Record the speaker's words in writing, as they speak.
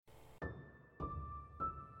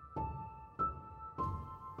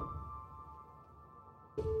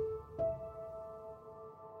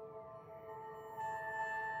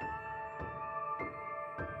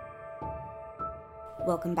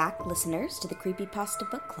Welcome back, listeners, to the Creepypasta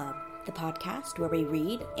Book Club, the podcast where we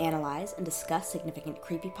read, analyze, and discuss significant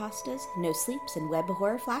creepypastas, no-sleeps, and web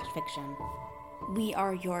horror flash fiction. We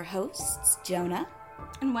are your hosts, Jonah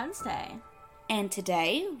and Wednesday. And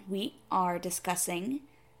today we are discussing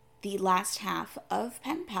the last half of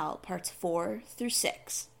Penpal, parts 4 through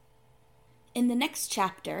 6. In the next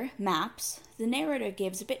chapter, Maps, the narrator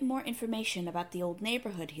gives a bit more information about the old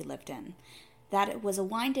neighborhood he lived in, that it was a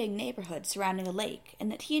winding neighborhood surrounding a lake, and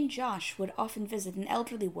that he and Josh would often visit an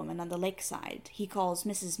elderly woman on the lakeside he calls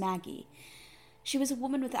Mrs. Maggie. She was a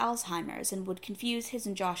woman with Alzheimer's and would confuse his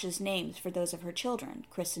and Josh's names for those of her children,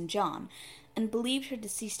 Chris and John, and believed her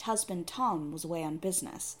deceased husband, Tom, was away on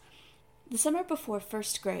business. The summer before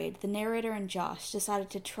first grade, the narrator and Josh decided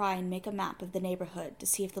to try and make a map of the neighborhood to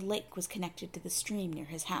see if the lake was connected to the stream near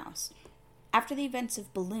his house. After the events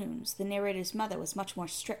of Balloons, the narrator's mother was much more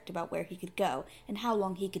strict about where he could go and how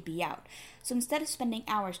long he could be out, so instead of spending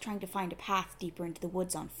hours trying to find a path deeper into the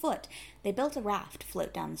woods on foot, they built a raft to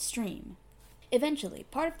float down the stream. Eventually,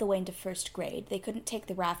 part of the way into first grade, they couldn't take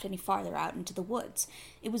the raft any farther out into the woods.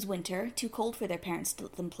 It was winter, too cold for their parents to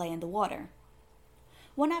let them play in the water.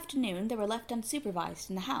 One afternoon, they were left unsupervised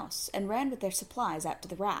in the house and ran with their supplies out to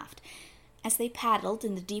the raft. As they paddled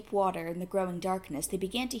in the deep water in the growing darkness, they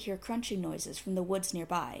began to hear crunching noises from the woods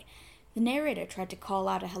nearby. The narrator tried to call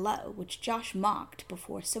out a hello, which Josh mocked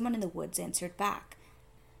before someone in the woods answered back.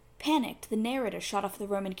 Panicked, the narrator shot off the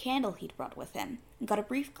Roman candle he'd brought with him, and got a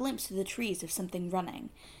brief glimpse through the trees of something running.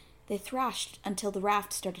 They thrashed until the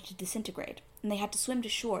raft started to disintegrate, and they had to swim to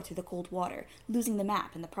shore through the cold water, losing the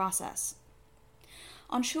map in the process.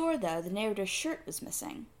 On shore, though, the narrator's shirt was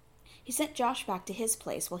missing. He sent Josh back to his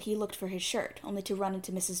place while he looked for his shirt, only to run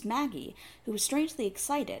into Mrs. Maggie, who was strangely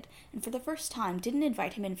excited, and for the first time didn't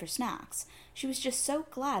invite him in for snacks. She was just so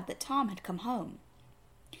glad that Tom had come home.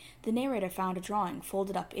 The narrator found a drawing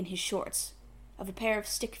folded up in his shorts of a pair of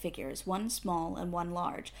stick figures, one small and one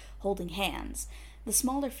large, holding hands. The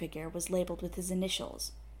smaller figure was labeled with his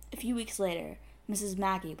initials. A few weeks later, Mrs.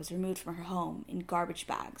 Maggie was removed from her home in garbage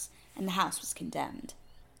bags, and the house was condemned.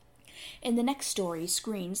 In the next story,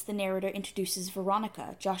 Screens, the narrator introduces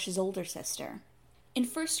Veronica, Josh's older sister. In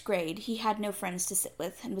first grade, he had no friends to sit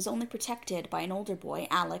with and was only protected by an older boy,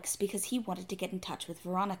 Alex, because he wanted to get in touch with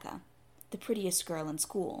Veronica, the prettiest girl in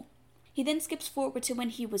school. He then skips forward to when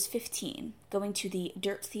he was 15, going to the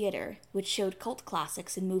Dirt Theater, which showed cult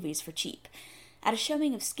classics and movies for cheap. At a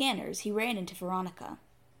showing of Scanners, he ran into Veronica.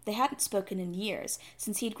 They hadn't spoken in years,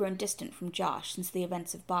 since he'd grown distant from Josh since the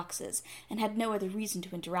events of Boxes, and had no other reason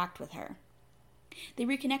to interact with her. They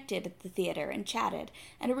reconnected at the theater and chatted,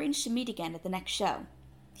 and arranged to meet again at the next show.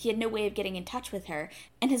 He had no way of getting in touch with her,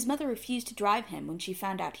 and his mother refused to drive him when she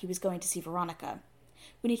found out he was going to see Veronica.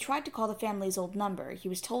 When he tried to call the family's old number, he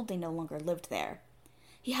was told they no longer lived there.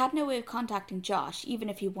 He had no way of contacting Josh, even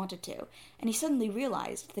if he wanted to, and he suddenly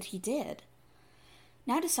realized that he did.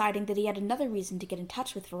 Now deciding that he had another reason to get in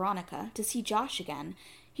touch with Veronica, to see Josh again,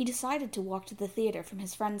 he decided to walk to the theater from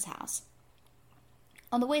his friend's house.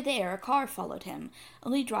 On the way there, a car followed him,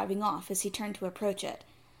 only driving off as he turned to approach it.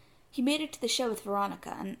 He made it to the show with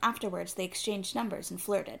Veronica, and afterwards they exchanged numbers and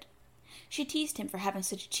flirted. She teased him for having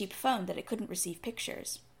such a cheap phone that it couldn't receive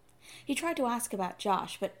pictures. He tried to ask about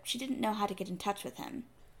Josh, but she didn't know how to get in touch with him.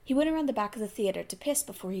 He went around the back of the theater to piss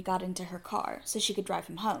before he got into her car, so she could drive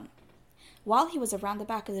him home. While he was around the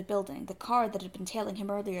back of the building, the car that had been tailing him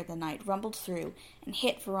earlier that night rumbled through and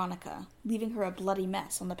hit Veronica, leaving her a bloody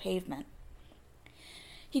mess on the pavement.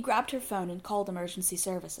 He grabbed her phone and called emergency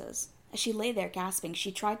services. As she lay there gasping,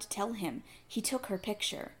 she tried to tell him he took her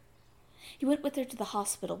picture. He went with her to the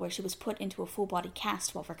hospital where she was put into a full-body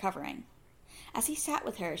cast while recovering. As he sat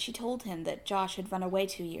with her, she told him that Josh had run away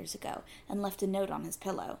 2 years ago and left a note on his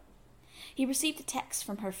pillow. He received a text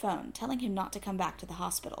from her phone telling him not to come back to the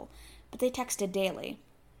hospital, but they texted daily.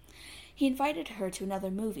 He invited her to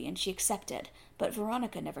another movie, and she accepted, but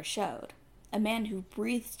Veronica never showed. A man who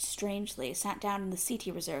breathed strangely sat down in the seat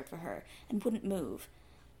he reserved for her and wouldn't move.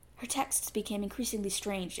 Her texts became increasingly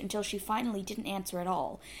strange until she finally didn't answer at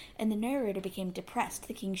all, and the narrator became depressed,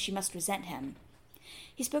 thinking she must resent him.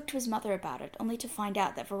 He spoke to his mother about it, only to find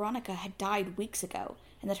out that Veronica had died weeks ago,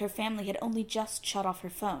 and that her family had only just shut off her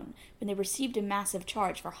phone when they received a massive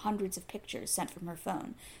charge for hundreds of pictures sent from her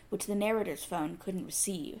phone, which the narrator's phone couldn't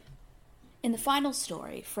receive. In the final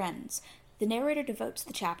story, Friends, the narrator devotes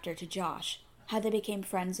the chapter to Josh, how they became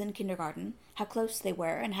friends in kindergarten, how close they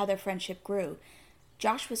were, and how their friendship grew.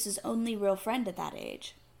 Josh was his only real friend at that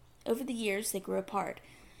age. Over the years, they grew apart.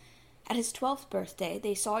 At his 12th birthday,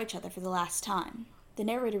 they saw each other for the last time. The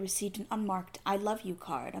narrator received an unmarked I love you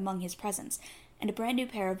card among his presents, and a brand new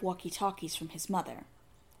pair of walkie-talkies from his mother.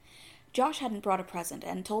 Josh hadn't brought a present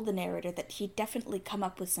and told the narrator that he'd definitely come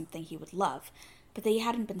up with something he would love, but that he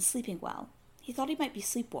hadn't been sleeping well. He thought he might be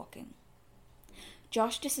sleepwalking.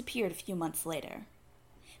 Josh disappeared a few months later.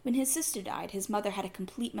 When his sister died, his mother had a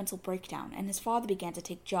complete mental breakdown, and his father began to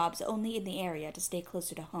take jobs only in the area to stay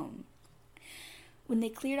closer to home. When they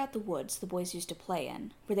cleared out the woods the boys used to play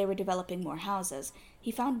in, where they were developing more houses,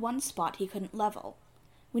 he found one spot he couldn't level.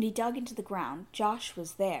 When he dug into the ground, Josh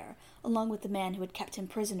was there, along with the man who had kept him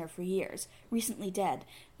prisoner for years, recently dead,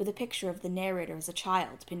 with a picture of the narrator as a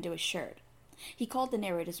child pinned to his shirt. He called the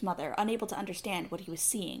narrator's mother, unable to understand what he was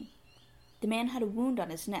seeing. The man had a wound on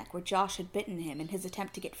his neck where Josh had bitten him in his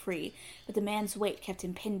attempt to get free, but the man's weight kept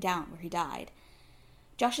him pinned down where he died.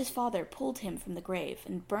 Josh's father pulled him from the grave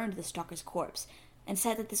and burned the stalker's corpse, and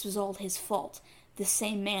said that this was all his fault. This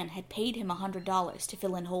same man had paid him $100 to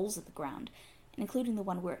fill in holes in the ground, including the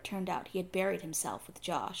one where it turned out he had buried himself with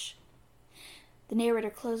Josh. The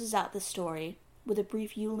narrator closes out the story with a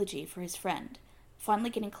brief eulogy for his friend,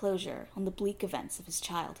 finally getting closure on the bleak events of his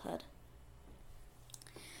childhood.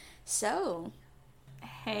 So,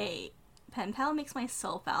 hey, Penpal makes my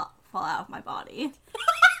soul fall out of my body.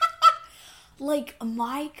 Like,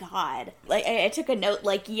 my God. Like, I took a note,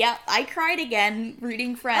 like, yep, I cried again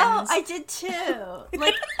reading Friends. Oh, I did too.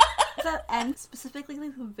 Like, the end, specifically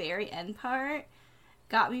like, the very end part,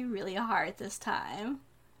 got me really hard this time.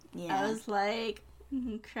 Yeah. I was, like,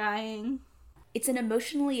 crying. It's an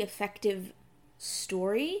emotionally effective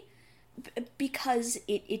story because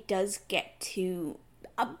it does get to...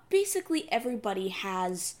 basically everybody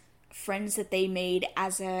has friends that they made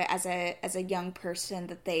as a young person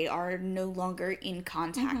that they are no longer in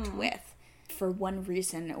contact with for one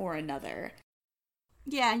reason or another.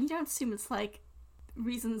 Yeah, and you don't assume it's like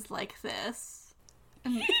reasons like this,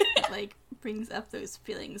 and it, like brings up those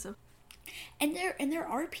feelings of. And there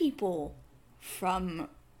are people from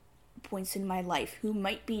points in my life who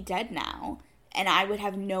might be dead now, and I would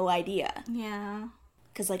have no idea. Yeah,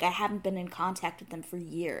 because like I haven't been in contact with them for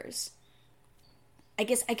years. I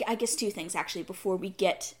guess two things, actually, before we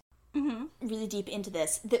get really deep into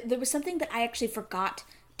this. There was something that I actually forgot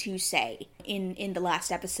to say in the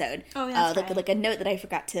last episode. Oh, that's right. Like a note that I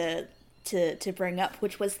forgot to bring up,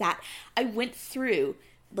 which was that I went through,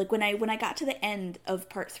 like, when I got to the end of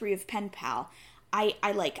part 3 of Penpal, I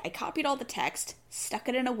copied all the text, stuck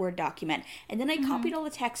it in a Word document, and then I copied all the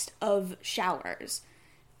text of Showers.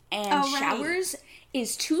 And Showers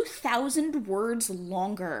is 2,000 words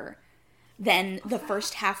longer than the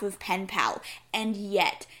first half of Penpal, and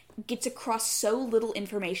yet gets across so little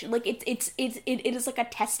information. Like, it is like a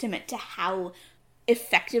testament to how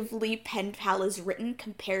effectively Penpal is written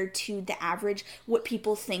compared to the average, what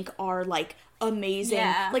people think are, like, amazing.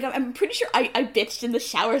 Yeah. Like, I'm pretty sure I bitched in the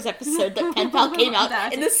Showers episode that Penpal came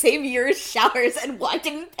out in the same year as Showers, and why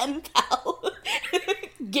didn't Penpal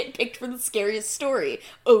get picked for the scariest story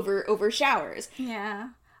over Showers? Yeah.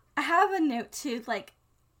 I have a note, too, like,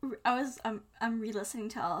 I'm re-listening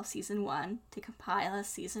to all of season 1 to compile a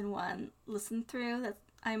season 1 listen through that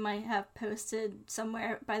I might have posted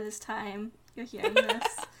somewhere by this time you're hearing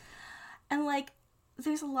this. And, like,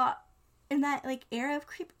 there's a lot in that, like, era of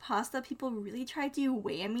Creepypasta, people really try to do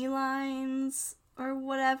whammy lines or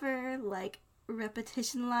whatever, like,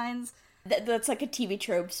 repetition lines. That's like a TV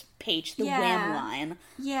Tropes page, the wham line.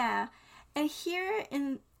 Yeah. And here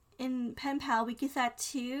in Penpal, we get that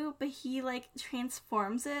too, but he, like,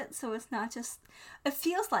 transforms it, so it's not just... It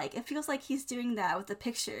feels like he's doing that with the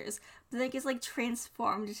pictures, but then it gets, like,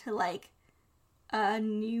 transformed to, like, a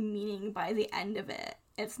new meaning by the end of it.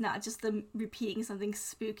 It's not just them repeating something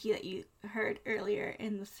spooky that you heard earlier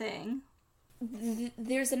in the thing.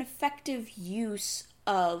 There's an effective use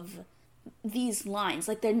of these lines.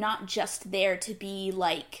 Like, they're not just there to be,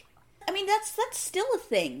 like... I mean, that's still a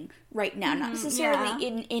thing right now. Not necessarily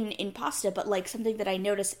in pasta, but, like, something that I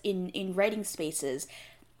notice in writing spaces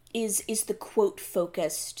is the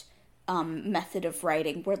quote-focused method of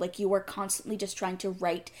writing, where, like, you are constantly just trying to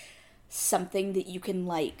write something that you can,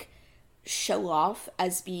 like, show off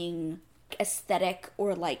as being aesthetic,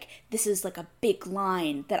 or, like, this is, like, a big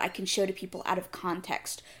line that I can show to people out of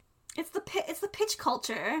context. It's the pitch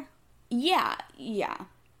culture. Yeah.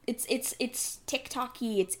 It's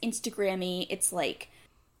TikTok-y, it's Instagram-y, it's like...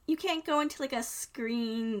 You can't go into, like, a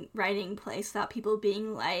screenwriting place without people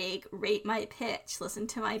being like, rate my pitch, listen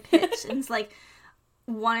to my pitch, and it's, like,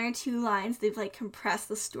 1 or 2 lines they've, like, compressed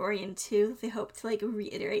the story into, they hope to, like,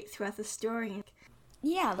 reiterate throughout the story.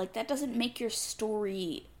 Yeah, like, that doesn't make your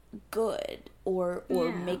story good, or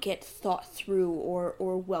make it thought through, or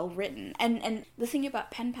well written. And the thing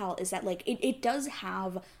about Penpal is that, like, it does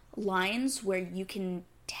have lines where you can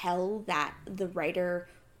tell that the writer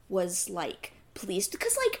was, like, pleased.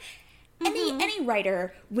 Because, like, any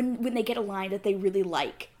writer, when they get a line that they really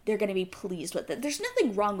like, they're going to be pleased with it. There's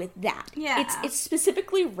nothing wrong with that. Yeah. It's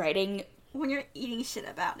specifically writing... When you're eating shit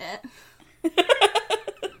about it.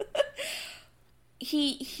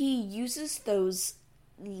 He uses those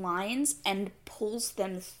lines and pulls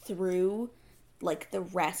them through, like, the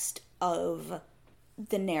rest of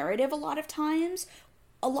the narrative a lot of times.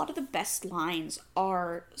 A lot of the best lines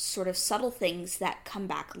are sort of subtle things that come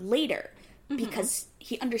back later, because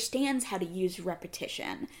he understands how to use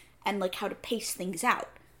repetition and, like, how to pace things out.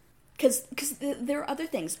 Because there are other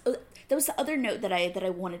things. That was the other note that I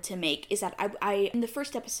wanted to make, is that I in the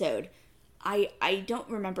first episode... I don't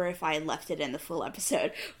remember if I left it in the full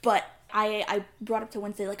episode, but I brought up to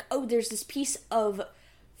Wednesday, like, oh, there's this piece of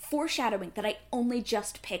foreshadowing that I only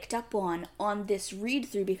just picked up on this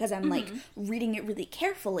read-through because I'm, like, reading it really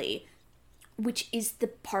carefully, which is the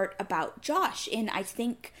part about Josh. And I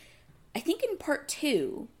think in part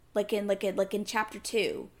 2, like in chapter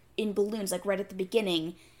 2, in Balloons, like, right at the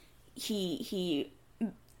beginning, he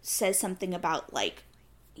says something about, like,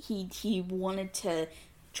 he wanted to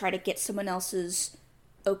try to get someone else's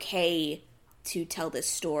okay to tell this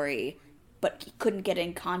story, but he couldn't get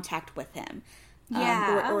in contact with him.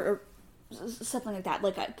 Yeah. Or something like that.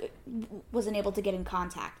 Like, I wasn't able to get in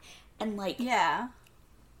contact. And, like... Yeah.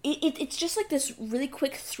 It's just, like, this really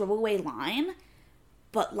quick throwaway line,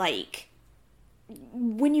 but, like,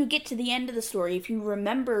 when you get to the end of the story, if you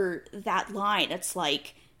remember that line, it's,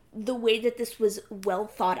 like, the way that this was well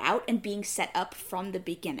thought out and being set up from the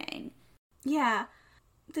beginning. Yeah.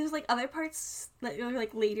 There's, like, other parts that are,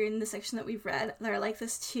 like, later in the section that we've read that are like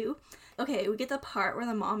this, too. Okay, we get the part where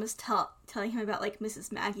the mom is telling him about, like,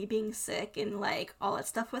 Mrs. Maggie being sick and, like, all that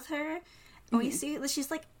stuff with her. And we see that she's,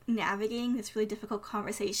 like, navigating this really difficult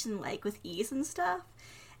conversation, like, with ease and stuff.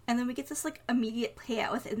 And then we get this, like, immediate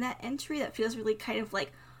payout within that entry that feels really kind of,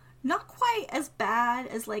 like, not quite as bad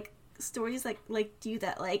as, like, stories like do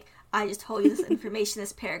that, like, I just told you this information in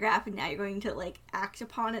this paragraph and now you're going to, like, act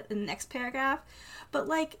upon it in the next paragraph. But,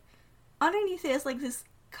 like, underneath it is, like, this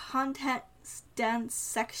content-dense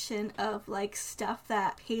section of, like, stuff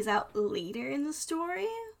that pays out later in the story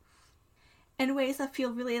in ways that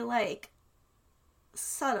feel really, like,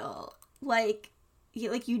 subtle. Like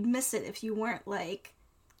you'd miss it if you weren't, like,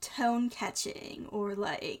 tone-catching or,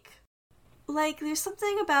 like, there's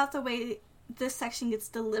something about the way this section gets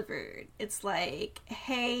delivered. It's like,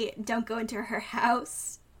 hey, don't go into her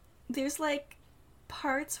house. There's, like,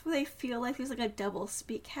 parts where they feel like there's, like, a double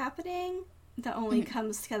speak happening that only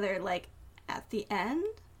comes together, like, at the end.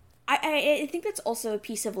 I think that's also a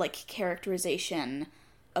piece of, like, characterization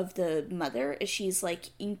of the mother, is she's, like,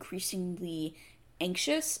 increasingly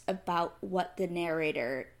anxious about what the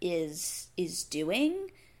narrator is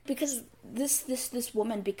doing, because this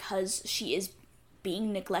woman, because she is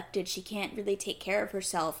being neglected, she can't really take care of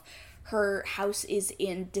herself. Her house is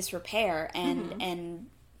in disrepair, and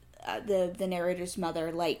the narrator's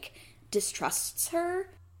mother, like, distrusts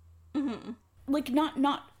her. Like,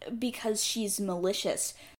 not because she's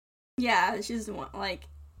malicious. Yeah, she doesn't want, like,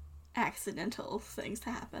 accidental things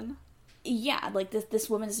to happen. Yeah, like,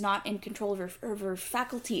 this woman is not in control of her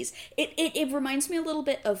faculties. It reminds me a little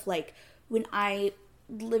bit of, like, when I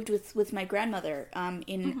lived with my grandmother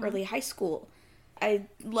in early high school. I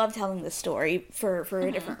love telling this story for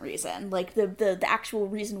a different reason. Like, the actual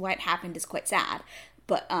reason why it happened is quite sad.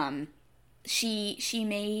 But she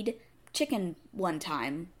made chicken one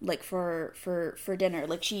time, like, for dinner.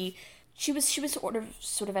 Like, she was sort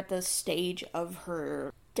of at the stage of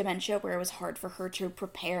her dementia where it was hard for her to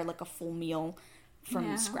prepare, like, a full meal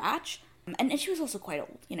from scratch. And she was also quite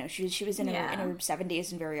old. You know, she was in her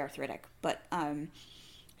 70s and very arthritic. But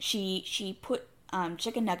she put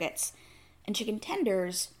chicken nuggets and chicken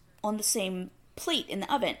tenders on the same plate in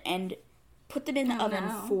the oven and put them in the oven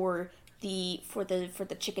for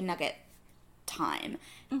the chicken nugget time.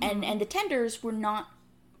 And the tenders were not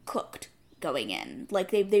cooked going in. Like,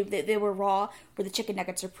 they were raw, where the chicken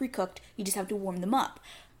nuggets are pre-cooked. You just have to warm them up.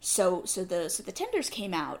 So the tenders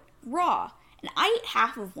came out raw, and I ate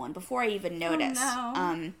half of one before I even noticed. Oh,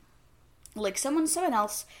 no. Like, someone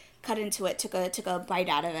else cut into it, took a bite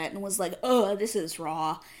out of it, and was like, "Oh, this is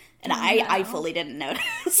raw." And I fully didn't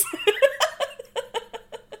notice.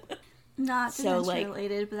 Not dementia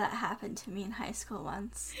related, but that happened to me in high school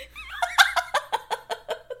once.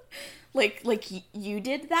 like you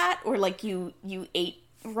did that, or like you ate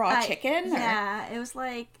raw chicken? Yeah, it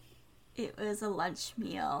was a lunch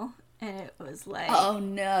meal, and it was like, oh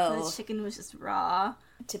no, the chicken was just raw.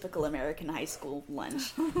 Typical American high school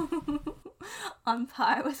lunch. on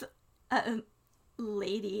par with a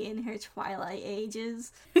lady in her twilight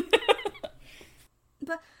ages.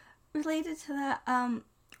 But related to that,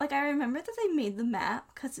 like, I remember that they made the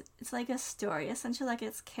map because it's like a story, essentially, like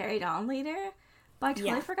it's carried on later. But I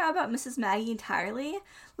totally forgot about Mrs. Maggie entirely.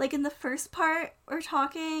 Like, in the first part, we're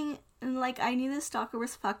talking, and, like, I knew the stalker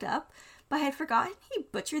was fucked up, but I had forgotten he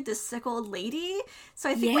butchered this sick old lady, so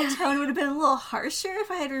I think my tone would have been a little harsher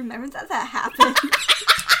if I had remembered that happened.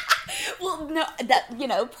 Well, no,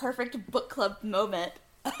 that, perfect book club moment.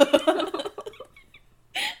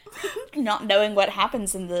 Not knowing what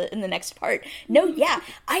happens in the next part. No, yeah,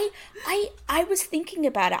 I was thinking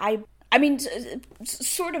about it. I mean,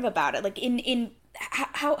 sort of about it, like in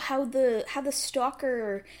how the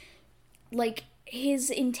stalker, like, his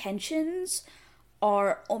intentions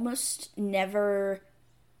are almost never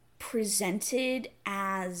presented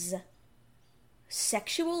as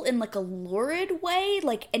sexual in, like, a lurid way.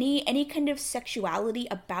 Like, any kind of sexuality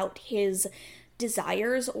about his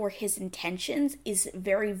desires or his intentions is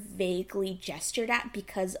very vaguely gestured at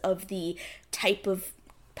because of the type of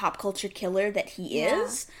pop culture killer that he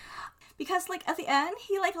is. Because, like, at the end,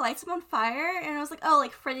 he, like, lights him on fire, and I was like, oh,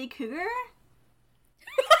 like, Freddy Krueger?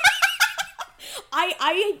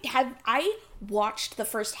 I watched the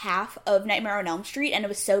first half of Nightmare on Elm Street, and it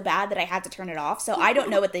was so bad that I had to turn it off, so I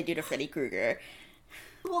don't know what they do to Freddy Krueger.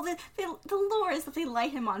 Well, the lore is that they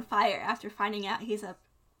light him on fire after finding out he's a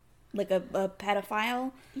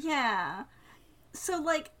pedophile? Yeah. So,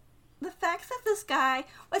 like, the fact that this guy,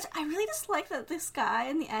 which I really dislike that this guy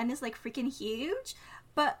in the end is, like, freaking huge,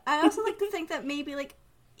 but I also like to think that maybe, like,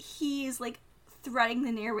 he's, like, threading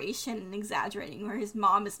the narration and exaggerating, where his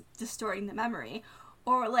mom is distorting the memory.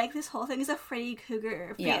 Or, like, this whole thing is a Freddy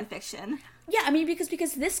Krueger fan fiction. Yeah, I mean, because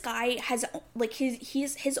this guy has, like,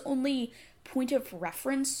 his only point of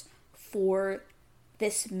reference for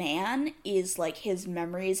this man is, like, his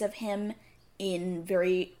memories of him in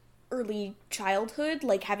very early childhood,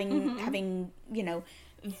 like, having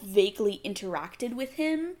vaguely interacted with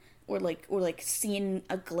him, or seen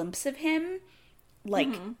a glimpse of him. Like,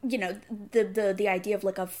 the idea of,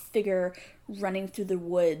 like, a figure running through the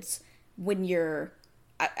woods when you're,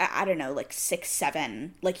 I don't know, like 6,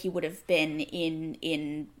 7, like he would have been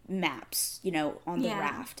in Maps, on the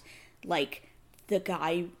raft. Like, the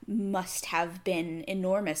guy must have been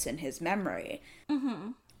enormous in his memory.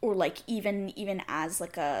 Mm-hmm. Or, like, even as,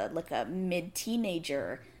 like a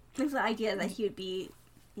mid-teenager. There's the idea that he would be,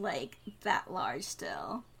 like, that large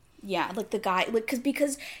still. Yeah, like, the guy, like,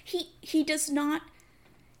 because he does not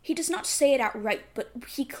say it outright, but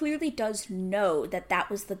he clearly does know that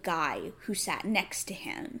was the guy who sat next to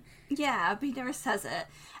him. Yeah, but he never says it.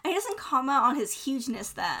 And he doesn't comment on his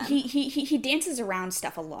hugeness then. He dances around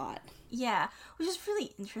stuff a lot. Yeah, which is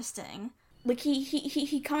really interesting. Like,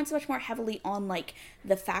 he comments much more heavily on, like,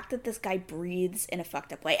 the fact that this guy breathes in a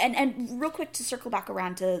fucked up way. And real quick, to circle back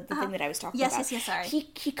around to the thing that I was talking about. Yes, sorry.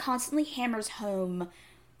 He constantly hammers home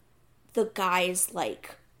the guy's,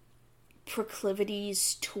 like,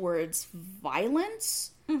 proclivities towards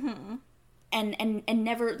violence. Mm-hmm. And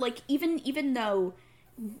never, like, even though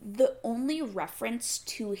the only reference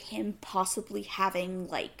to him possibly having,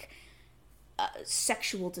 like,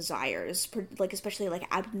 sexual desires, like, especially, like,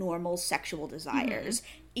 abnormal sexual desires,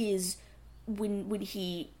 is when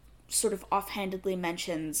he sort of offhandedly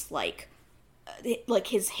mentions, like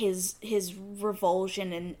his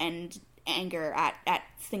revulsion and anger at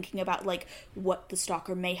thinking about, like, what the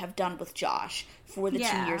stalker may have done with Josh for the 2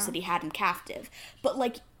 years that he had him captive. But,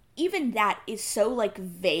 like, even that is so, like,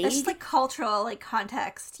 vague. It's, like, cultural, like,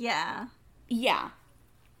 context, yeah. Yeah.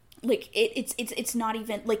 Like, it's not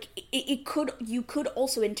even, like, you could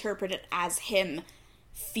also interpret it as him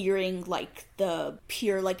fearing, like, the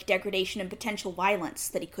pure, like, degradation and potential violence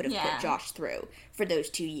that he could have put Josh through for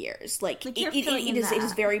those 2 years. Like it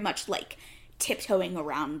is very much, like, tiptoeing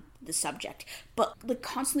around the subject. But, like,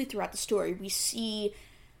 constantly throughout the story, we see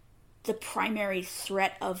the primary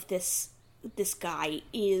threat of this guy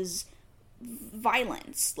is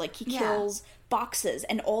violence. Like, he kills boxes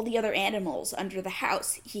and all the other animals under the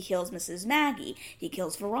house. He kills Mrs. Maggie. He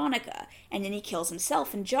kills Veronica. And then he kills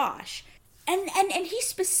himself and Josh. And he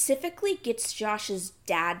specifically gets Josh's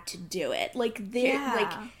dad to do it. Like,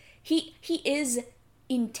 like, he is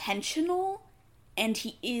intentional and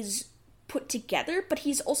he is put together, but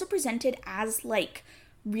he's also presented as, like,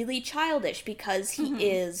 really childish because he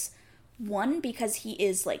is, because he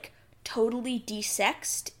is, like, totally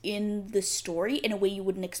desexed in the story in a way you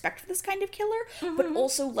wouldn't expect for this kind of killer, but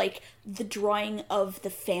also, like, the drawing of the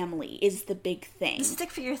family is the big thing. The stick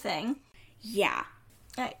figure thing. Yeah.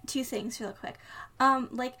 2 things real quick.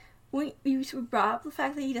 Like, when you brought up the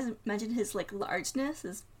fact that he doesn't mention his, like, largeness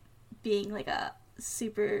as being, like, a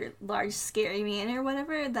super large, scary man or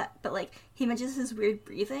whatever, but, like, he mentions his weird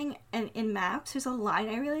breathing, and in Maps, there's a line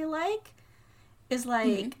I really like, is,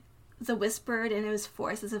 like, the whispered and it was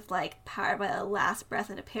forced as if, like, powered by a last breath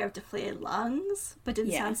and a pair of deflated lungs, but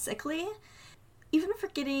didn't sound sickly.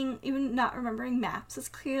 Even not remembering Maps as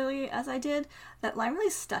clearly as I did, that line really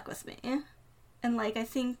stuck with me. And, like, I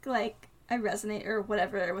think, like, I resonate or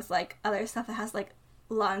whatever with, like, other stuff that has, like,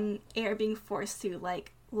 lung air being forced through,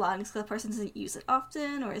 like, lungs because the person doesn't use it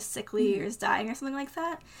often or is sickly or is dying or something like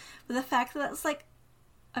that. But the fact that that's, like,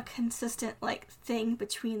 a consistent, like, thing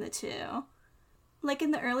between the two. Like,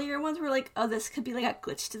 in the earlier ones, we're like, oh, this could be, like, a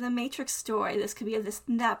glitch to the Matrix story. This could be a this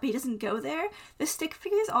and that, but he doesn't go there. The stick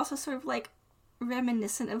figure is also sort of, like,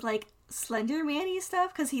 reminiscent of, like, Slender Man-y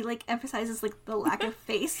stuff, because he, like, emphasizes, like, the lack of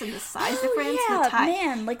face and the size difference. Yeah, and the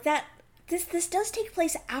man, like, that... This does take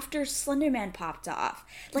place after Slender Man popped off.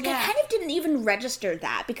 Like, I kind of didn't even register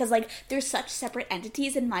that, because, like, there's such separate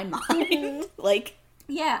entities in my mind. Like...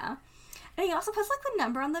 Yeah. And he also puts, like, the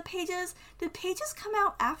number on the pages. Did pages come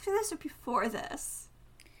out after this or before this?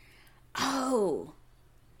 Oh.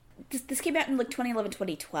 This came out in, like, 2011,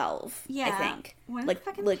 2012, I think. When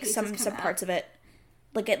like some parts of it.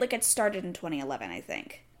 Like, it started in 2011, I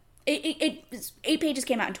think. 8 pages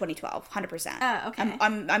came out in 2012, 100%. Oh, okay.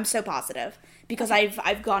 I'm so positive because I've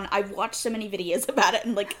watched so many videos about it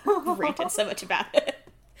and, like, ranted so much about it.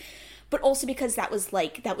 But also because that was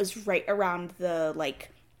right around the,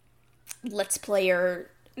 like, Let's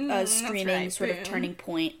Player streaming sort of turning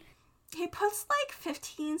point. He puts, like,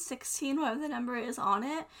 15, 16, whatever the number is on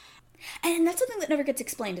it. And that's something that never gets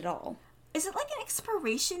explained at all. Is it, like, an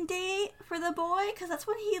expiration date for the boy? Because that's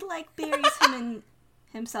when he, like, buries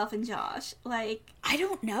himself and Josh. Like, I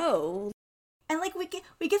don't know. And, like, we get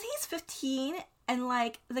he's 15, and,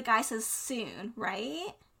 like, the guy says soon, right?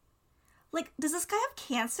 Like, does this guy have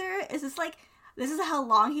cancer? Is this, like, this is how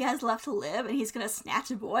long he has left to live, and he's gonna snatch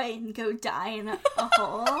a boy and go die in a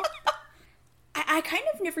hole? I kind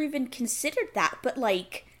of never even considered that, but,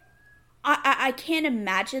 like, I can't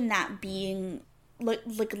imagine that being,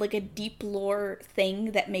 like a deep lore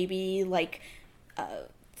thing that maybe, like,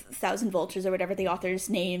 Thousand Vultures or whatever the author's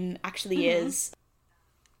name actually is,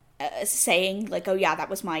 saying, like, oh yeah, that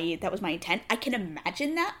was my intent. I can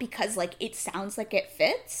imagine that because, like, it sounds like it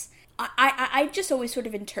fits. I've just always sort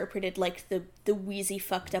of interpreted, like, the wheezy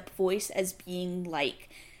fucked up voice as being, like,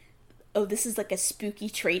 oh, this is, like, a spooky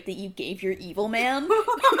trait that you gave your evil man.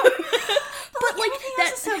 But like,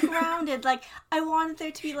 that's so grounded. Like, I wanted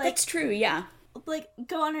there to be, like... That's true, yeah. Like,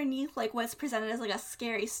 go underneath, like, what's presented as, like, a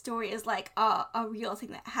scary story is, like, a real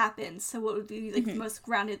thing that happened. So what would be, like, the most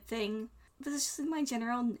grounded thing? This is just in my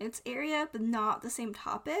general notes area, but not the same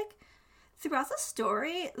topic. Throughout the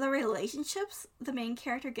story, the relationships the main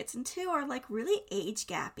character gets into are, like, really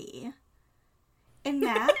age-gappy. In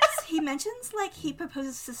Maps, he mentions, like, he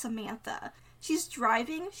proposes to Samantha. She's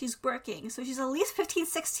driving, she's working, so she's at least 15,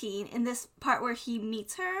 16 in this part where he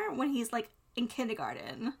meets her when he's, like, in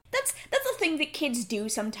kindergarten. That's a thing that kids do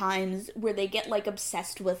sometimes, where they get, like,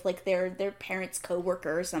 obsessed with, like, their parents'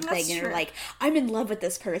 coworker or something, That's and true. are like, I'm in love with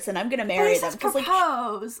this person, I'm gonna marry them. Because he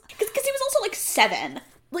was also, like, 7.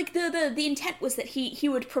 Like, the intent was that he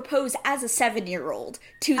would propose as a 7-year-old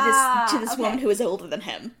to this woman who is older than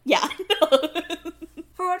him. Yeah.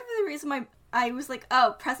 For whatever the reason, I was like,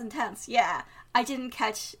 oh, present tense, yeah. I didn't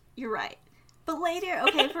catch, you're right. But later,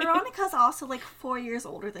 okay, Veronica's also, like, 4 years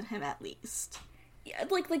older than him at least. Yeah,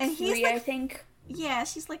 like and 3, like, I think. Yeah,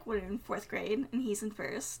 she's, like, what, in 4th grade, and he's in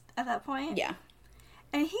 1st at that point. Yeah.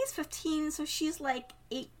 And he's 15, so she's, like,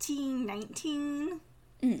 18, 19.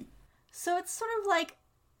 So it's sort of like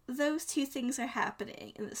those two things are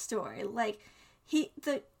happening in the story. Like,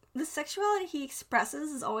 the sexuality he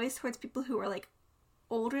expresses is always towards people who are, like,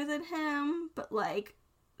 older than him, but, like,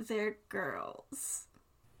 they're girls.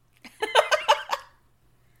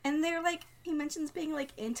 And they're, like, he mentions being, like,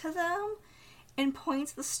 into them, and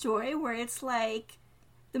points the story where it's, like,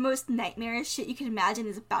 the most nightmarish shit you can imagine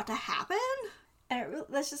is about to happen. And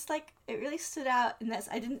that's just, like, it really stood out in this.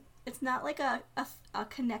 It's not, like, a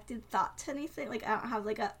connected thought to anything. Like, I don't have,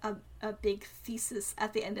 like, a big thesis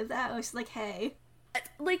at the end of that. I was just like, hey.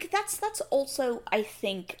 Like, that's also, I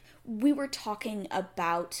think, we were talking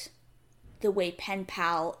about the way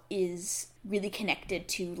Penpal is really connected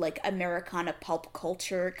to, like, Americana pulp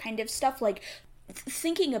culture kind of stuff. Like,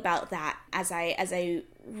 thinking about that as I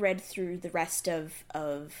read through the rest of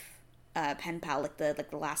Penpal, like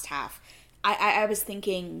the last half, I was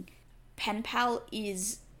thinking Penpal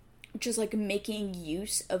is just, like, making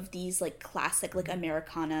use of these, like, classic, like,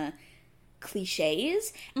 Americana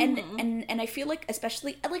cliches, and I feel like,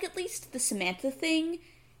 especially, like, at least the Samantha thing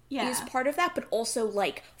is part of that, but also,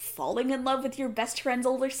 like, falling in love with your best friend's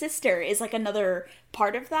older sister is, like, another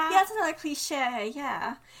part of that. Yeah, it's another cliche,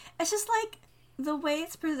 yeah. It's just, like, the way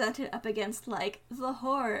it's presented up against, like, the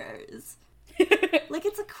horrors. Like,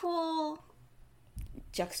 it's a cool...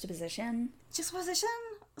 Juxtaposition,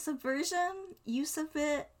 subversion, use of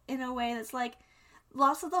it in a way that's, like,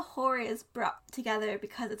 lots of the horror is brought together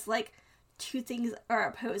because it's, like, two things are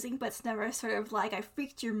opposing, but it's never sort of like, I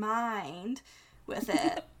freaked your mind with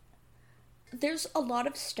it. There's a lot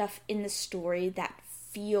of stuff in the story that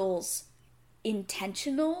feels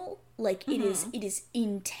intentional, like it is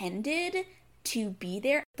intended to be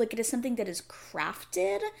there, like it is something that is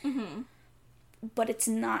crafted, but it's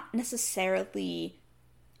not necessarily,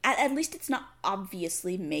 at least it's not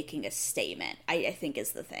obviously making a statement, I think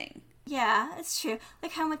is the thing. Yeah, it's true.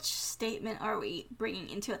 Like, how much statement are we bringing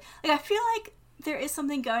into it? Like, I feel like there is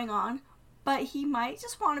something going on, but he might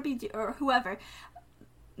just want to be, or whoever,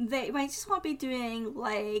 they might just want to be doing,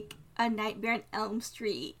 like, a Nightmare on Elm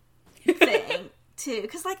Street thing, too.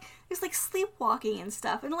 Because, like, there's, like, sleepwalking and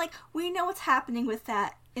stuff, and, like, we know what's happening with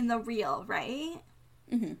that in the real, right?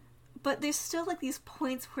 Mm-hmm. But there's still, like, these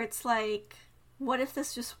points where it's, like, what if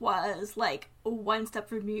this just was, like, a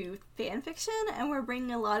one-step removed fanfiction, and we're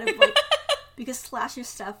bringing a lot of, like, because slasher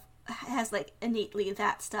stuff has, like, innately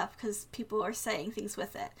that stuff, because people are saying things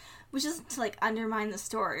with it, which isn't to, like, undermine the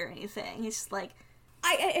story or anything. It's just, like...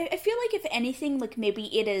 I feel like, if anything, like, maybe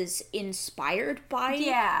it is inspired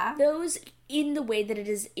by those, in the way that it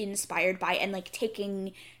is inspired by, and, like,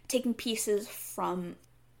 taking pieces from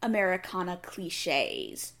Americana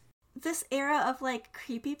cliches. This era of, like,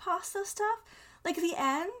 creepypasta stuff, like, the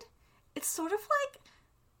end, it's sort of like,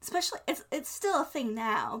 especially, it's still a thing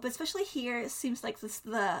now, but especially here, it seems like this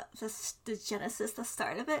the genesis, the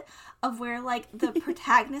start of it, of where, like, the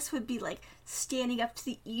protagonist would be, like, standing up to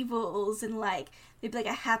the evils, and, like, they'd be, like,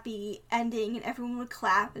 a happy ending, and everyone would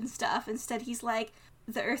clap and stuff. Instead, he's like,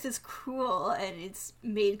 the earth is cruel, and it's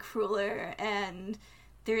made crueler, and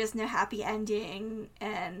there is no happy ending,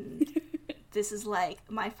 and this is, like,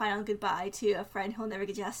 my final goodbye to a friend who'll never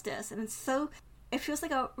get justice. And it feels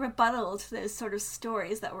like a rebuttal to those sort of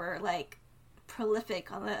stories that were, like,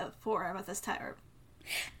 prolific on the forum at this time.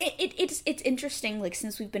 It's interesting, like,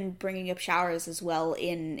 since we've been bringing up Showers as well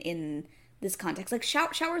in this context. Like,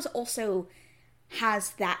 Showers also has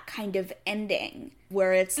that kind of ending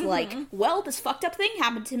where it's like, well, this fucked up thing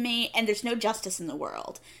happened to me, and there's no justice in the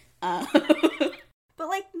world. But,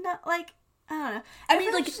 like, not, like, I don't know. I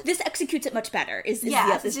mean, like, this executes it much better, is the thing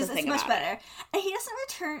about it. It's much better. And he doesn't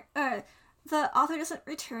return, the author doesn't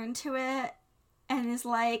return to it and is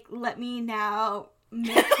like, let me now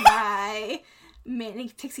make my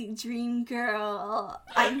Manic Pixie Dream Girl,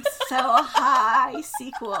 I'm so high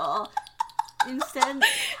sequel. Instead,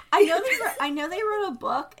 I know they wrote a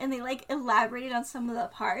book and they, like, elaborated on some of the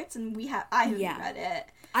parts, and I haven't read it.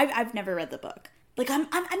 I've never read the book. Like,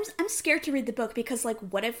 I'm scared to read the book because, like,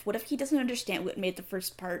 what if he doesn't understand what made the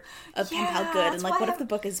first part of Penpal good, and, like, what if the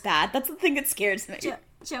book is bad? That's the thing that scares me.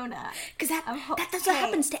 Jonah, because that's what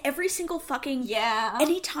happens to every single fucking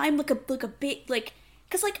anytime, like, a big, like,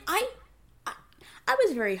 because, like, I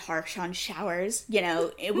was very harsh on Showers, you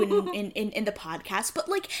know, when in the podcast, but,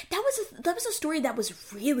 like, that was a story that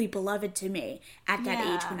was really beloved to me at that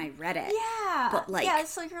age when I read it. Yeah. But, like,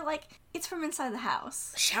 so you're like, it's from inside the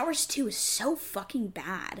house. Showers 2 is so fucking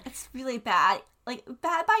bad. It's really bad. Like,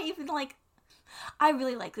 bad by even, like, I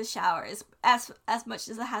really like the Showers as much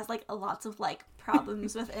as it has, like, lots of, like,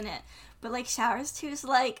 problems within it. But, like, Showers 2 is,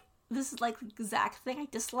 like, this is, like, the exact thing I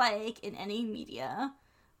dislike in any media.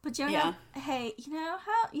 But Jonah, hey, you know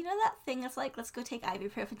that thing that's like, let's go take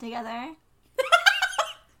ibuprofen together?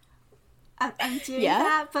 I'm doing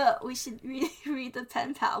that, but we should read the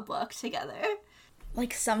Penpal book together.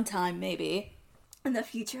 Like, sometime, maybe. In the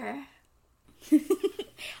future.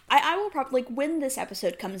 I will probably, like, when this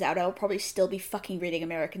episode comes out, I will probably still be fucking reading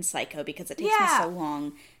American Psycho because it takes me so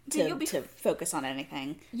long to focus on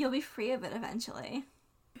anything. You'll be free of it eventually.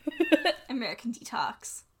 American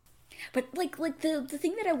Detox. But, like the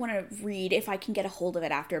thing that I want to read, if I can get a hold of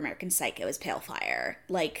it after American Psycho, is Pale Fire.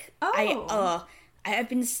 Like, I've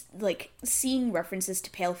been, like, seeing references to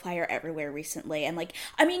Pale Fire everywhere recently, and, like,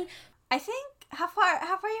 I mean, I think, how far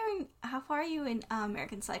are you in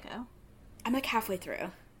American Psycho? I'm, like, halfway through.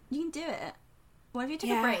 You can do it. What if you took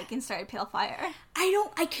a break and started Pale Fire?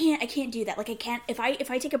 I can't do that. Like, I can't, if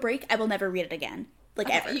I take a break, I will never read it again. Like,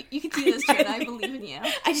 ever. You can do this, Jonah. I believe in you.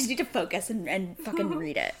 I just need to focus and fucking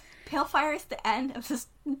read it. Pale Fire is the end of this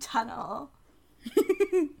tunnel.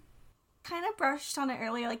 kind of brushed on it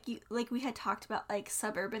earlier, like we had talked about, like,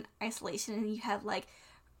 suburban isolation, and you had, like,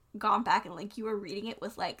 gone back and, like, you were reading it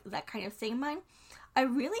with, like, that kind of thing in mind. I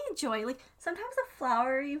really enjoy, like, sometimes the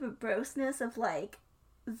flowery verbosity of, like,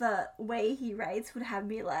 the way he writes would have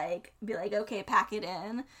me, like, be like, okay, pack it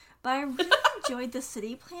in. But I really enjoyed the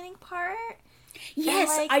city planning part.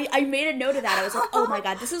 Yes, and, like... I made a note of that. I was like, oh my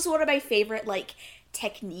god, this is one of my favorite, like,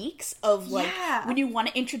 techniques of, like, when you want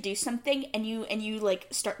to introduce something and you like,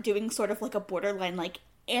 start doing sort of, like, a borderline, like,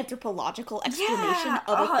 anthropological explanation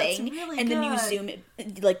of a thing, really and good. then you zoom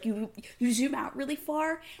it, like, you zoom out really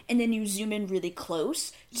far, and then you zoom in really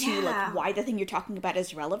close to, like, why the thing you're talking about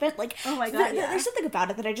is relevant. Like, oh my god, there's something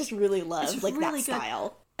about it that I just really love, it's like, really that style.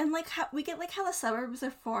 Good. And, like, how we get, like, how the suburbs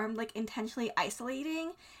are formed, like, intentionally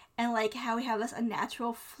isolating, and, like, how we have this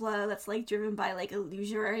unnatural flow that's, like, driven by, like,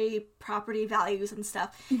 illusory property values and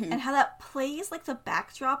stuff, and how that plays, like, the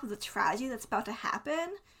backdrop of the tragedy that's about to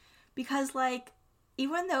happen, because, like,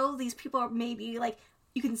 even though these people are maybe, like,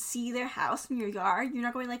 you can see their house from your yard, you're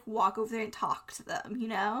not going to, like, walk over there and talk to them, you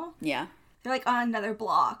know? Yeah. They're, like, on another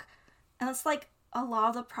block. And it's, like, a lot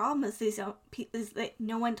of the problem is is that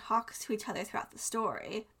no one talks to each other throughout the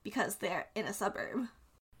story because they're in a suburb.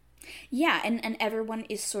 Yeah, and everyone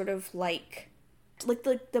is sort of, like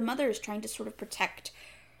the mother is trying to sort of protect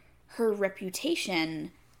her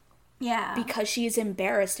reputation. Yeah. Because she is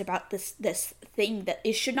embarrassed about this thing that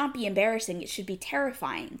it should not be embarrassing, it should be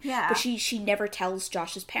terrifying. Yeah. But she never tells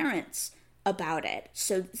Josh's parents about it.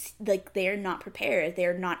 So, like, they're not prepared.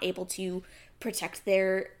 They're not able to protect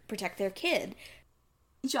their kid.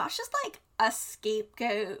 Josh is, like, a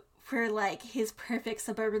scapegoat for, like, his perfect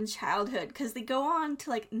suburban childhood, because they go on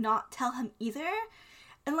to, like, not tell him either.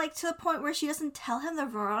 And, like, to the point where she doesn't tell him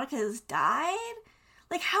that Veronica has died.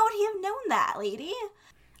 Like, how would he have known that, lady?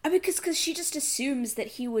 I mean, because she just assumes that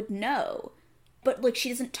he would know. But, like, she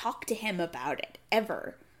doesn't talk to him about it,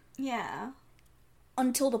 ever. Yeah.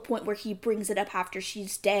 Until the point where he brings it up after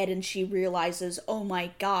she's dead and she realizes, oh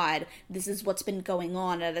my god, this is what's been going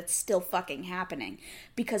on and it's still fucking happening.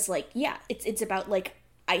 Because, like, yeah, it's about, like,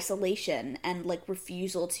 isolation and, like,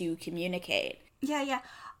 refusal to communicate. Yeah.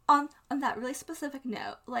 On that really specific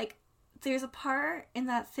note, like, there's a part in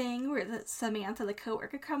that thing where Samantha, the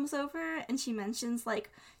coworker, comes over and she mentions, like,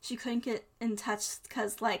 she couldn't get in touch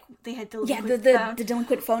because, like, they had delinquent phone. the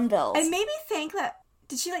delinquent phone bills. I made me think that,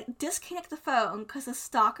 did she, like, disconnect the phone because the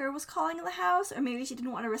stalker was calling in the house, or maybe she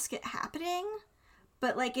didn't want to risk it happening,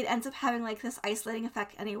 but, like, it ends up having, like, this isolating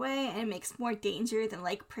effect anyway, and it makes more danger than,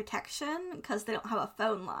 like, protection because they don't have a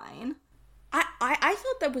phone line. I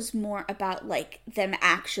thought that was more about, like, them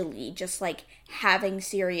actually just, like, having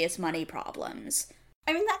serious money problems.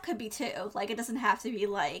 I mean, that could be too. Like, it doesn't have to be,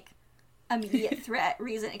 like, immediate threat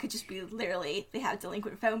reason. It could just be literally they have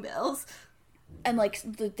delinquent phone bills. And, like,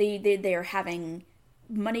 they're having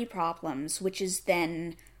money problems, which is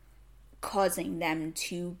then causing them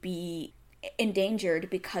to be endangered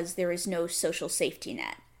because there is no social safety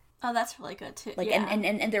net. Oh, that's really good too. Like, yeah.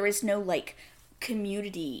 and there is no, like,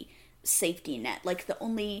 community safety net. Like, the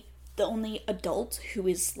only adult who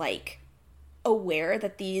is, like, aware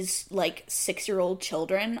that these, like, 6-year-old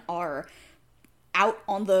children are out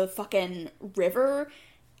on the fucking river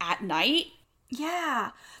at night. Yeah.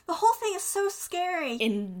 The whole thing is so scary.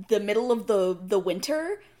 In the middle of the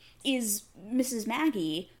winter is Mrs.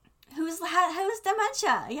 Maggie. Who's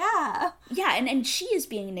dementia, yeah. Yeah, and she is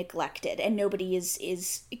being neglected, and nobody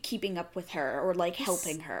is keeping up with her or, like,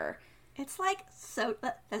 helping her. It's, like, so,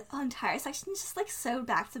 the entire section is just, like, so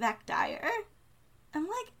back-to-back dire. I'm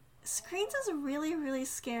like, Screens is really, really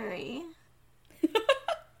scary.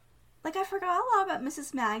 Like, I forgot a lot about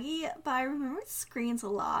Mrs. Maggie, but I remembered Screens a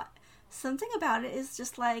lot. Something about it is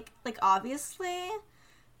just, like, obviously,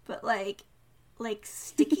 but, like,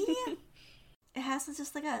 sticky. It has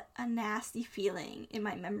just, like, a nasty feeling in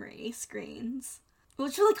my memory, Screens.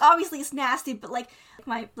 Which, like, obviously is nasty, but, like,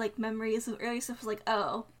 my, like, memories of early stuff was like,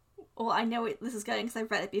 oh, well, I know what this is going because I've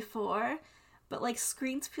read it before, but, like,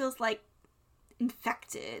 Screens feels, like,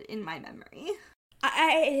 infected in my memory.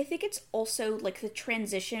 I think it's also, like, the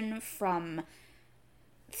transition from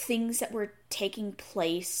things that were taking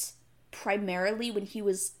place primarily when he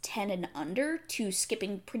was 10 and under to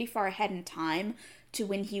skipping pretty far ahead in time to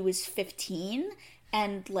when he was 15,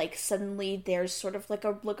 and, like, suddenly there's sort of, like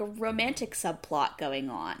a romantic subplot going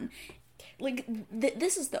on. Like,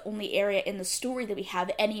 this is the only area in the story that we have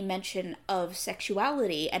any mention of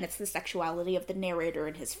sexuality, and it's the sexuality of the narrator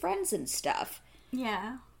and his friends and stuff.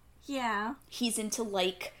 Yeah. He's into,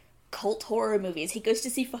 like, cult horror movies. He goes to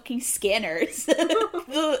see fucking Scanners at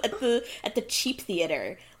the cheap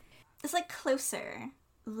theater. It's, like, closer.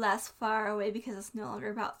 less far away because it's no longer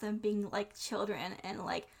about them being, like, children and,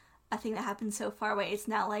 like, a thing that happened so far away. It's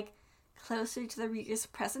now, like, closer to the reader's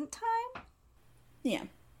present time. Yeah.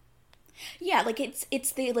 Yeah,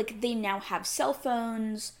 like, they now have cell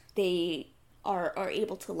phones, they are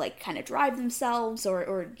able to, like, kind of drive themselves,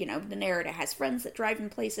 or the narrator has friends that drive them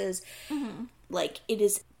places. Mm-hmm. Like, it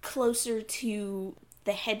is closer to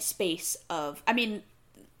the headspace of, I mean,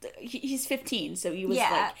 he's 15, so he was,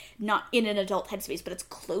 like, not in an adult headspace, but it's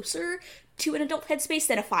closer to an adult headspace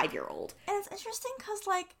than a 5-year-old. And it's interesting because,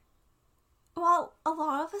 like, while a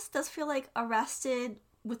lot of us does feel, like, arrested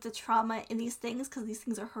with the trauma in these things, because these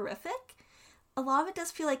things are horrific, a lot of it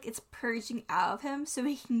does feel like it's purging out of him so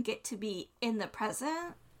he can get to be in the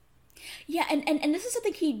present. Yeah, and this is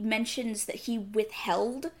something he mentions that he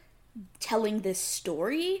withheld telling this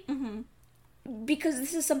story, because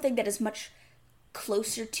this is something that is much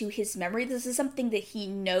closer to his memory. This is something that he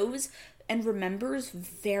knows and remembers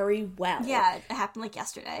very well. Yeah, it happened, like,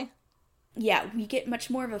 yesterday. Yeah, we get much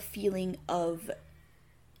more of a feeling of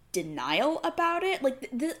denial about it. Like,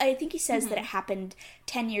 I think he says that it happened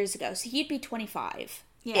 10 years ago, so he'd be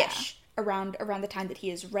 25-ish, around the time that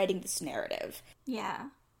he is writing this narrative. Yeah.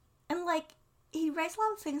 And, like, he writes a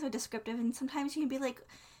lot of things that are descriptive, and sometimes you can be like,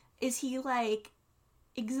 is he, like,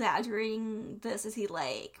 exaggerating this? Is he,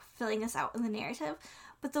 like, filling us out in the narrative?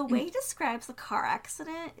 But the way he describes the car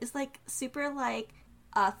accident is, like, super, like,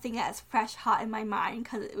 a thing that's fresh, hot in my mind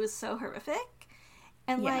because it was so horrific.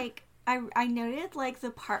 And, like, I noted, like,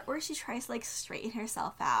 the part where she tries to, like, straighten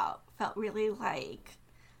herself out felt really like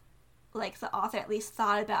the author at least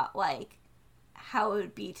thought about, like, how it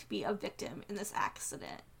would be to be a victim in this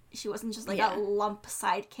accident. She wasn't just, like, a lump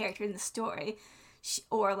side character in the story,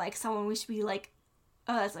 or, like, someone we should be, like,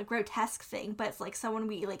 oh, it's a grotesque thing, but it's, like, someone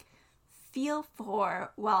we, like, feel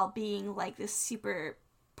for while being, like, this super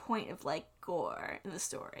point of, like, gore in the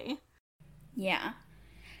story. Yeah.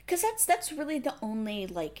 Because that's really the only,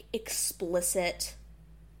 like, explicit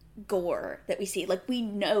gore that we see. Like, we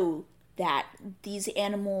know that these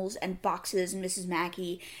animals and Boxes and Mrs.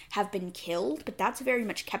 Mackey have been killed, but that's very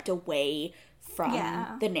much kept away from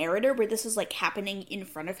the narrator, where this is, like, happening in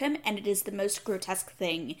front of him, and it is the most grotesque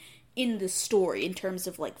thing in the story in terms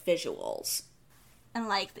of, like, visuals. And,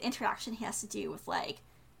 like, the interaction he has to do with, like,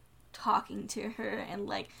 talking to her and,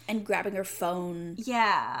 like... and grabbing her phone.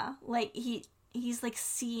 Yeah. Like, he's, like,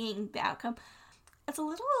 seeing the outcome. It's a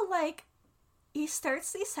little, like... he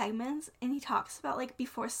starts these segments and he talks about, like,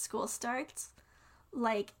 before school starts,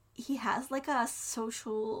 like, he has, like, a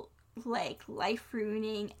social, like,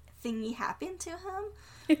 life-ruining thingy happen to him.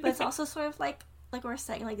 But it's also sort of, like we're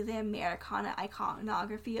saying, like, the Americana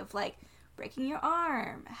iconography of, like, breaking your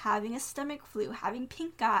arm, having a stomach flu, having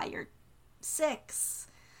pink eye, you're 6.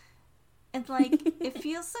 And, like, it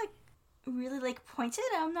feels, like, really, like, pointed.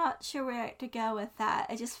 I'm not sure where to go with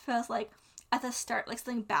that. It just feels like at the start, like,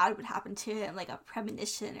 something bad would happen to him, like a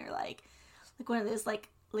premonition, or, like one of those, like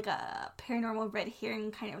a paranormal red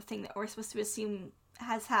herring kind of thing that we're supposed to assume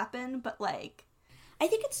has happened, but, like... I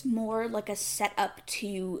think it's more like a setup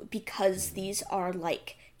to, because these are,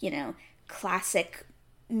 like, classic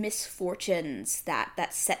misfortunes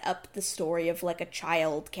that set up the story of, like, a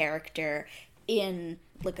child character in,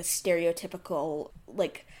 like, a stereotypical,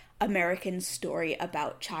 like, American story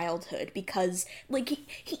about childhood, because, like,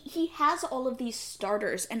 he has all of these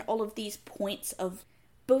starters and all of these points of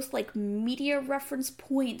both, like, media reference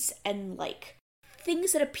points and, like,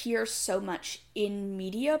 things that appear so much in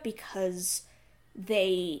media because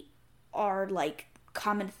they are, like,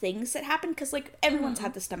 common things that happen, because, like, everyone's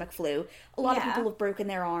had the stomach flu. A lot of people have broken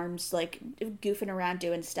their arms, like, goofing around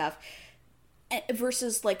doing stuff,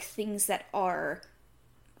 versus, like, things that are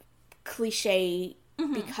cliche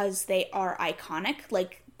because they are iconic,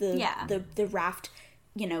 like the raft,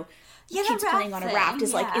 kids playing on a raft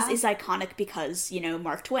is like is iconic because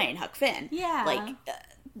Mark Twain, Huck Finn, like,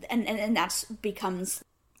 and that's becomes.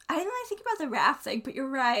 I didn't really think about the raft thing, but you're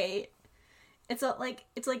right. It's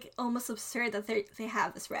like almost absurd that they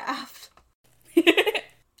have this raft,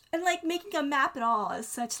 and, like, making a map at all is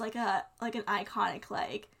such like an iconic,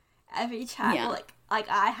 like, every child like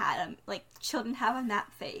I had like children have a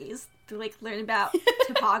map phase. To, like, learn about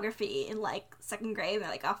topography in, like, 2nd grade, and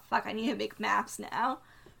they're like, oh fuck, I need to make maps now.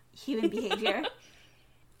 Human behavior.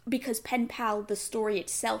 Because Penpal, the story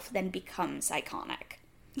itself, then becomes iconic.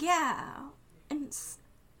 Yeah. And it's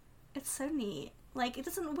so neat. Like, it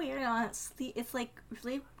doesn't wear on it's like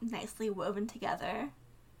really nicely woven together.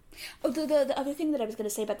 Oh, the other thing that I was going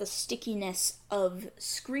to say about the stickiness of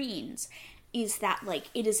screens is that, like,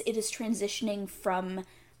 it is transitioning from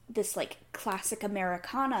this, like, classic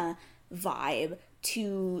Americana vibe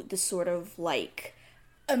to the sort of, like,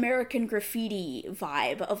 American Graffiti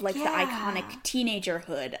vibe of, like, the iconic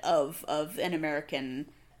teenagerhood of an American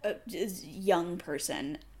young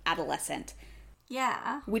person, adolescent.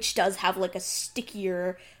 Yeah. Which does have, like, a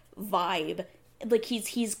stickier vibe. Like,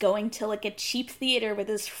 he's going to, like, a cheap theater with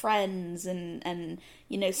his friends and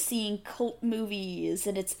you know, seeing cult movies,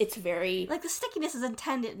 and it's very... Like, the stickiness is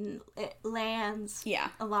intended, and it lands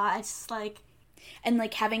a lot. It's just, like... And,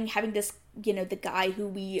 like, having this, you know, the guy who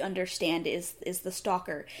we understand is the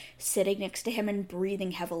stalker, sitting next to him and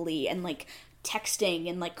breathing heavily, and, like, texting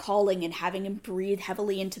and, like, calling and having him breathe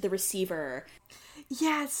heavily into the receiver.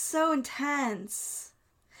 Yeah, it's so intense.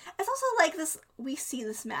 It's also, like, this, we see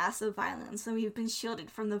this massive violence, and we've been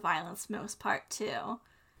shielded from the violence most part, too.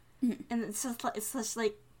 Mm-hmm. And it's such,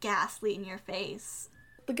 like, ghastly in your face.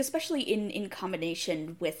 Like, especially in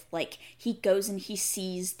combination with, like, he goes and he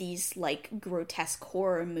sees these, like, grotesque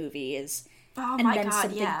horror movies. Oh and my then God,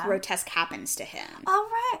 something grotesque happens to him. Oh,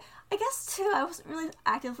 right. I guess, too, I wasn't really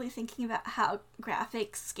actively thinking about how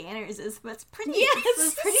graphic Scanners is, but it's pretty,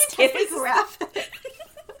 it's pretty intensely graphic.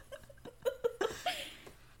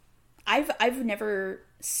 I've never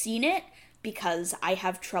seen it because I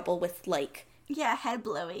have trouble with, like... Yeah, head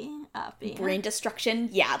blowing up. Brain destruction.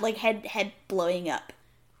 Yeah, like, head blowing up.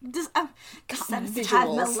 Just,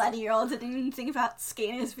 visuals. Millennial didn't even think about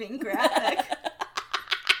Scanners being graphic.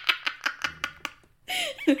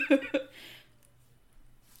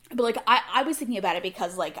 But, like, I was thinking about it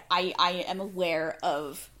because, like, I am aware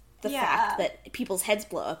of the fact that people's heads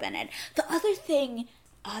blow up in it. The other thing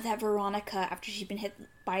that Veronica, after she'd been hit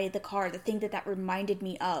by the car, the thing that reminded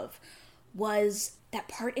me of was that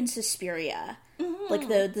part in Suspiria. Mm-hmm. Like,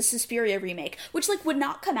 the Suspiria remake, which, like, would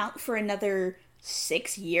not come out for another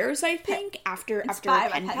 6 years, I think, after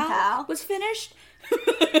Penpal was finished.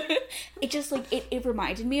 It just, like, it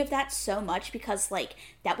reminded me of that so much because, like,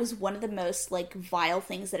 that was one of the most, like, vile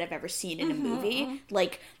things that I've ever seen in a movie.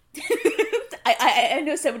 Like, I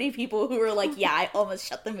know so many people who were like, yeah, I almost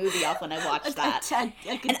shut the movie off when I watched that. And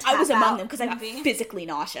I was among them because I got physically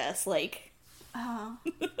nauseous, like... Oh.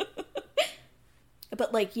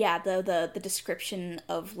 But, like, yeah, the description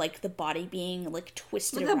of, like, the body being, like,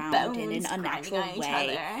 twisted around in an unnatural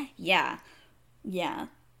way. Yeah. Yeah.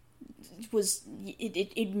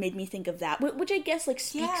 It made me think of that. Which I guess, like,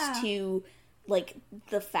 speaks to, like,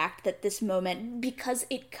 the fact that this moment, because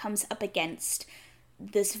it comes up against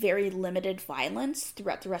this very limited violence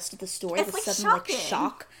throughout the rest of the story, it's, this like, sudden, like,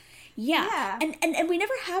 shock. Yeah. And we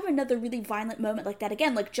never have another really violent moment like that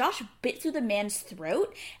again. Like, Josh bit through the man's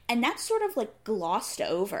throat, and that's sort of, like, glossed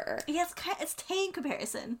over. Yeah, it's tame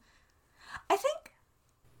comparison. I think...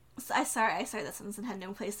 Sorry, that sentence had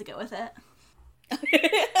no place to go with it.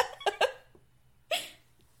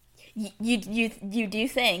 You do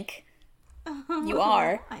think. You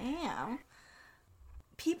are. I am.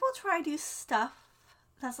 People try to do stuff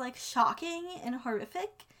that's, like, shocking and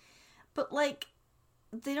horrific, but, like,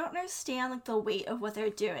 they don't understand, like, the weight of what they're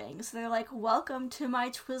doing. So they're like, welcome to my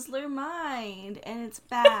Twizzler mind, and it's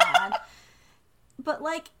bad. But,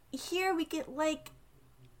 like, here we get, like,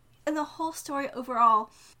 in the whole story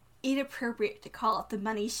overall, inappropriate to call it the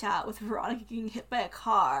money shot with Veronica getting hit by a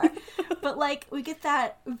car. But, like, we get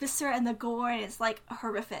that viscera and the gore, and it's, like,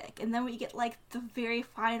 horrific. And then we get, like, the very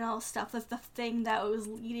final stuff, that's the thing that was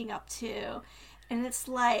leading up to. And it's,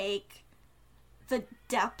 like... the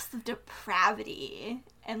depth of depravity,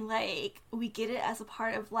 and, like, we get it as a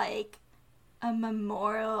part of, like, a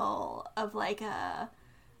memorial of, like, a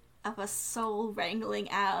soul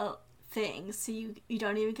wrangling out thing, so you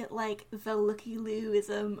don't even get, like, the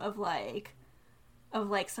looky-loo-ism of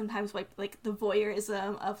sometimes, like, the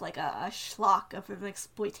voyeurism of, like, a schlock of an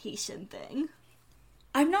exploitation thing.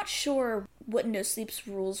 I'm not sure what No Sleep's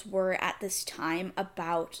rules were at this time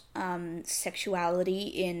about sexuality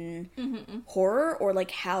in horror, or,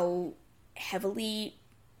 like, how heavily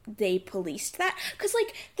they policed that. Because,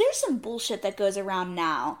 like, there's some bullshit that goes around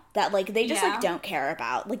now that, like, they just, like, don't care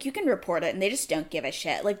about. Like, you can report it and they just don't give a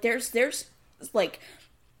shit. Like, there's like,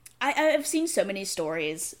 I've seen so many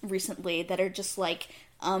stories recently that are just, like,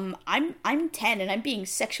 I'm 10 and I'm being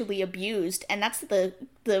sexually abused, and that's the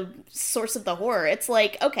source of the horror. It's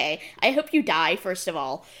like, okay, I hope you die, first of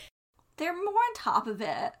all. They're more on top of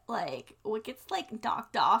it. Like, what gets, like,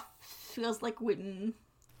 knocked off feels like wooden.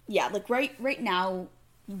 Yeah, like, right now,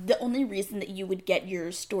 the only reason that you would get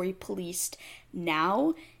your story policed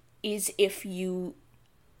now is if you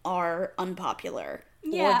are unpopular.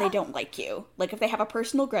 Yeah. Or they don't like you. Like, if they have a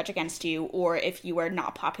personal grudge against you, or if you are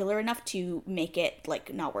not popular enough to make it,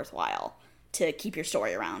 like, not worthwhile to keep your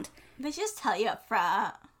story around. They just tell you up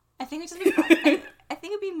front. I think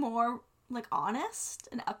it'd be more, like, honest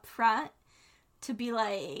and upfront to be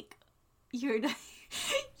like, you're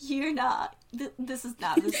not, this is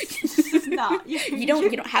not. You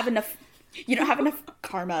don't have enough. You don't have enough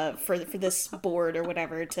karma for this board or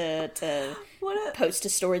whatever to post a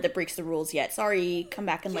story that breaks the rules yet. Sorry, come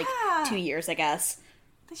back in 2 years, I guess.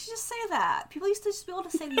 They should just say that. People used to just be able to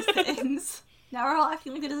say these things. Now we're all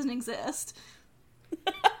acting like it doesn't exist.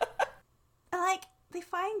 And, like, they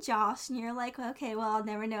find Josh, and you're like, okay, well, I'll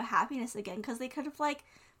never know happiness again, because they could have, like,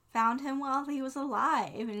 found him while he was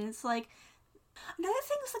alive. And it's like, another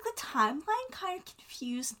thing is, like, the timeline kind of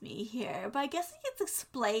confused me here, but I guess it gets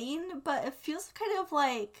explained, but it feels kind of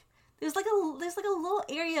like there's like a little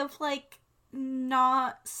area of, like,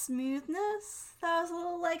 not smoothness that I was a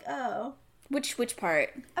little like, oh. Which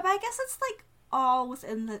part? But I guess it's, like, all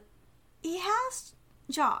within the... He has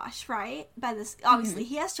Josh, right? By this, obviously,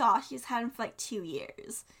 he has Josh. He's had him for, like, 2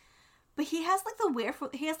 years. But he has, like,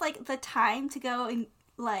 he has, like, the time to go and,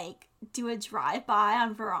 like, do a drive-by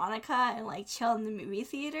on Veronica and, like, chill in the movie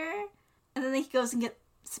theater. And then he goes and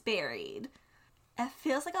gets buried. It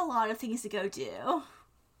feels like a lot of things to go do.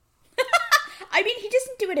 I mean, he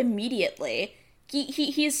doesn't do it immediately.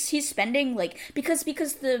 He's spending, like, because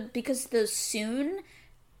the soon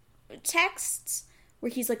texts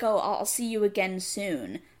where he's like, oh, I'll see you again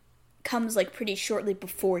soon, comes, like, pretty shortly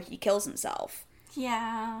before he kills himself.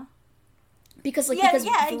 Yeah. Because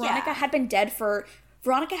Veronica had been dead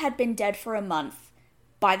for a month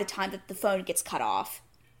by the time that the phone gets cut off.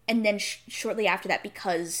 And then shortly after that,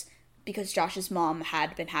 because Josh's mom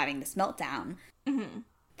had been having this meltdown,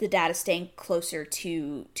 the dad is staying closer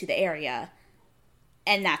to the area.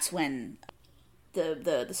 And that's when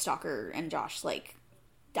the stalker and Josh, like,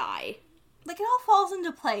 die. Like, it all falls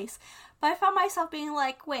into place. But I found myself being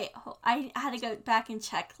like, wait, I had to go back and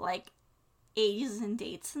check, like, ages and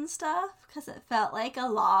dates and stuff, because it felt like a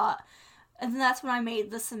lot. And then that's when I made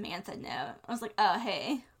the Samantha note. I was like, oh,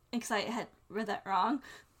 hey, because I had read that wrong.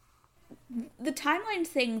 The timeline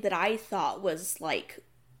thing that I thought was, like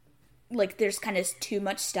there's kind of too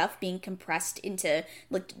much stuff being compressed into,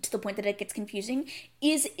 like, to the point that it gets confusing,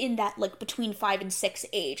 is in that, like, between 5 and 6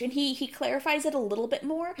 age. And he clarifies it a little bit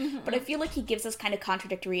more, but I feel like he gives us kind of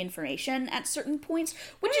contradictory information at certain points,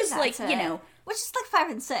 which is, like, you know... Which is, like,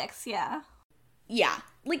 5 and 6, yeah. Yeah.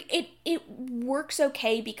 Like, it works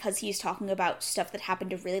okay because he's talking about stuff that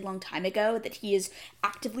happened a really long time ago that he is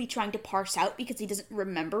actively trying to parse out because he doesn't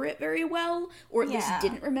remember it very well, or at least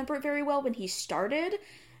didn't remember it very well when he started.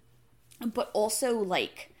 But also,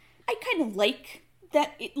 like, I kind of like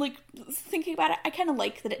that it, like, thinking about it, I kind of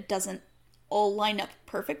like that it doesn't all line up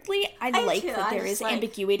perfectly. I like that there is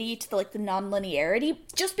ambiguity to the, like, the non-linearity.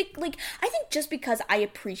 I think just because I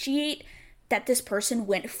appreciate that this person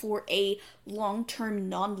went for a long-term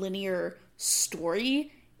non-linear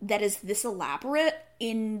story that is this elaborate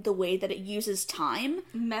in the way that it uses time.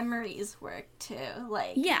 Memories work too.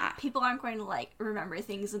 Like, yeah, people aren't going to, like, remember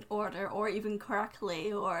things in order or even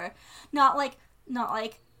correctly, or not like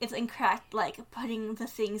it's incorrect, like, putting the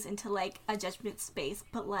things into, like, a judgment space,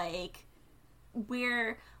 but, like,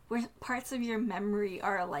 where parts of your memory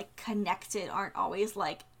are, like, connected aren't always,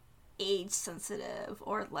 like, age sensitive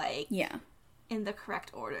or, like, in the correct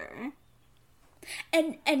order.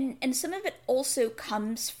 And some of it also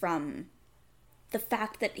comes from the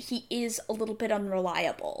fact that he is a little bit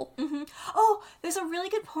unreliable. Oh, there's a really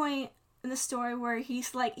good point in the story where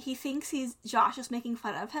he's like, he thinks Josh is making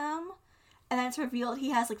fun of him, and then it's revealed he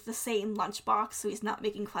has, like, the same lunchbox, so he's not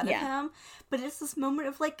making fun of him. But it's this moment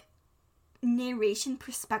of, like, narration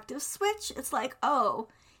perspective switch. It's like, oh,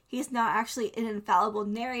 he's not actually an infallible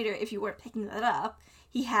narrator if you weren't picking that up.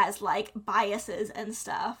 He has, like, biases and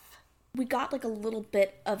stuff. We got, like, a little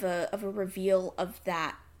bit of a reveal of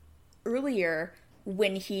that earlier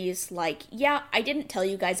when he's like, yeah, I didn't tell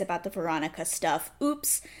you guys about the Veronica stuff.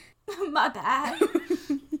 Oops. My bad.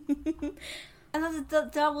 And then the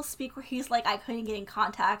double speak where he's like, I couldn't get in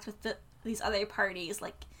contact with these other parties.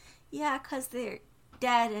 Like, yeah, because they're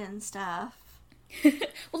dead and stuff.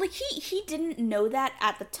 Well, like, he didn't know that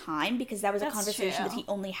at the time because that was a conversation that he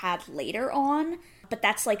only had later on. But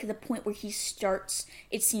that's, like, the point where he starts,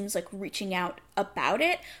 it seems like, reaching out about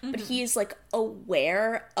it. But he is, like,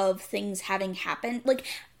 aware of things having happened. Like,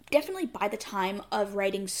 definitely by the time of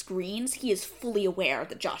writing Screens, he is fully aware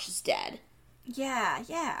that Josh is dead. Yeah,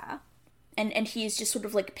 yeah. And he is just sort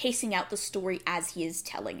of, like, pacing out the story as he is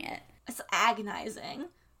telling it. It's agonizing.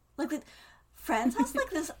 Like, Friends has,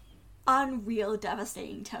 like, this unreal,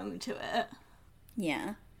 devastating tone to it.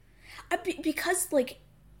 Yeah. Because, like,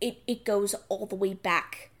 it goes all the way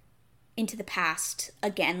back into the past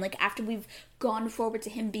again, like after we've gone forward to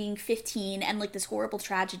him being 15 and like this horrible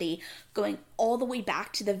tragedy, going all the way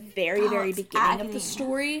back to the very beginning of the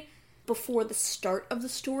story, before the start of the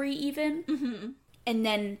story even, and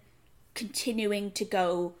then continuing to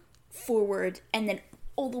go forward and then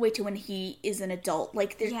all the way to when he is an adult.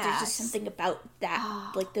 Like there's just something about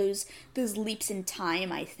that, like those leaps in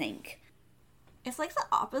time, I think. It's like the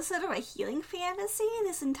opposite of a healing fantasy,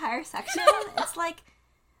 this entire section. It's like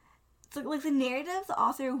the narrative the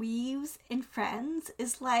author weaves in Friends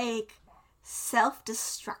is like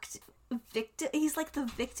self-destructive victim. He's like the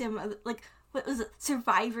victim of, like, what was it,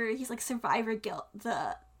 survivor. He's like survivor guilt,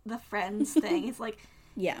 the Friends thing. It's like,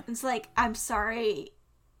 it's like, I'm sorry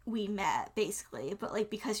we met, basically, but like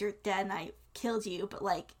because you're dead and I killed you, but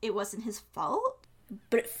like it wasn't his fault.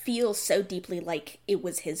 But it feels so deeply like it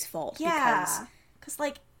was his fault. Yeah, because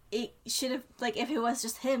like it should have, like, if it was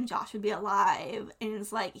just him, Josh would be alive, and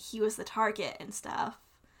it's like he was the target and stuff.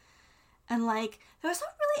 And like there was a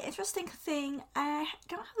really interesting thing. I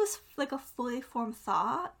don't have this like a fully formed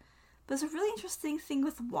thought, but there's a really interesting thing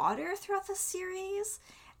with water throughout the series,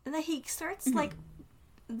 and that he starts like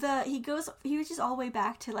he reaches all the way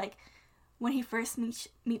back to like when he first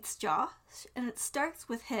meets Josh, and it starts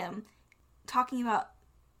with him talking about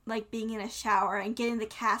like being in a shower and getting the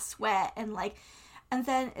cast wet, and like, and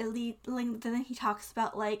then then he talks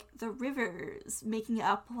about like the rivers making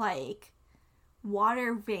up like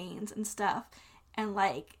water veins and stuff, and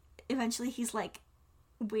like eventually he's like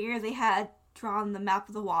where they had drawn the map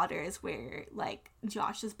of the waters where like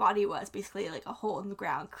Josh's body was, basically like a hole in the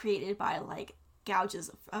ground created by like gouges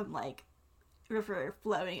from like river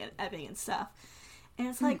flowing and ebbing and stuff, and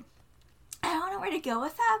it's like I don't know where to go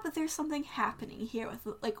with that, but there's something happening here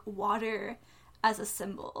with, like, water as a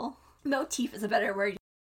symbol. Motif is a better word.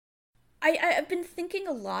 I've been thinking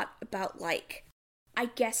a lot about, like, I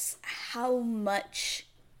guess how much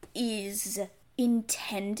is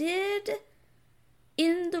intended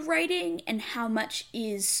in the writing and how much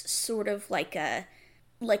is sort of like an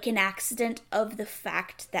accident of the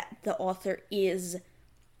fact that the author is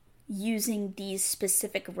using these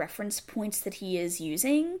specific reference points that he is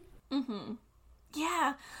using.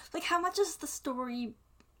 Yeah, like how much is the story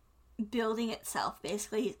building itself,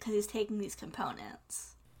 basically, because he's taking these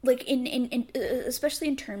components. Like in especially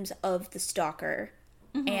in terms of the stalker,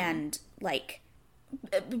 and like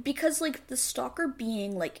because like the stalker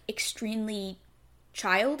being like extremely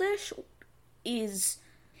childish is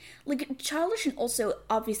like childish and also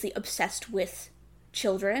obviously obsessed with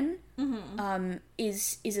children,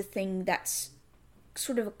 is a thing that's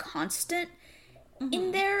sort of a constant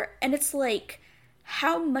in there, and it's like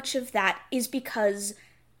how much of that is because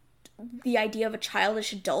the idea of a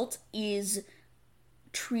childish adult is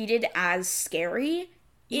treated as scary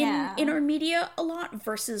in our media a lot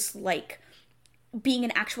versus like being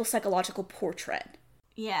an actual psychological portrait.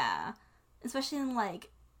 Yeah, especially in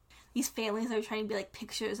like these families that are trying to be like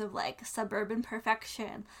pictures of like suburban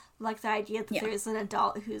perfection, like the idea that there's an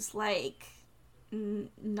adult who's like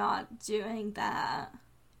not doing that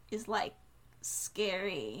is like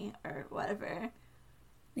scary or whatever.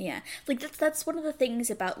 Yeah, like that's one of the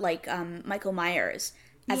things about like Michael Myers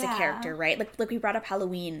as a character, right? Like we brought up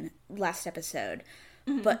Halloween last episode,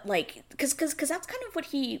 but like because that's kind of what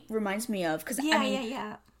he reminds me of. Because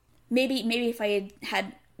maybe if I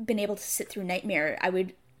had been able to sit through Nightmare, I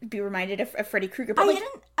would be reminded of Freddy Krueger. But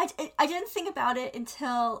I didn't think about it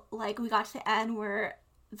until like we got to the end where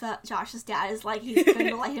Josh's dad is like, he's going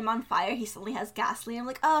to light him on fire. He suddenly has gasoline. I'm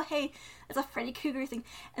like, oh, hey, it's a Freddy Krueger thing.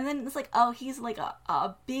 And then it's like, oh, he's like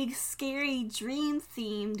a big, scary,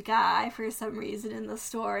 dream-themed guy for some reason in the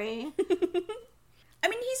story. I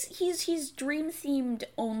mean, he's dream-themed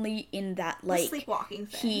only in that, like... The sleepwalking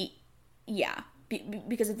thing.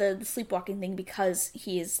 Because of the sleepwalking thing, because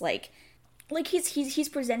he is, like he's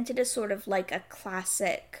presented as sort of, like, a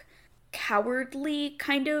classic... cowardly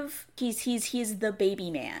kind of he's the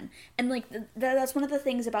baby man, and like that's one of the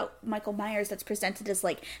things about Michael Myers that's presented as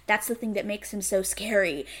like that's the thing that makes him so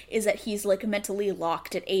scary, is that he's like mentally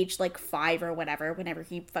locked at age like 5 or whatever whenever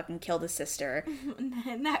he fucking killed his sister.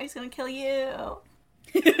 Now he's gonna kill you.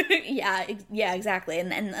 yeah exactly,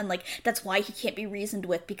 and like that's why he can't be reasoned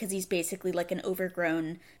with, because he's basically like an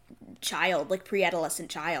overgrown child, like pre-adolescent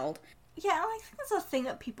child. Yeah, I think that's a thing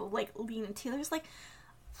that people like lean into. There's like,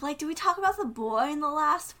 do we talk about the boy in the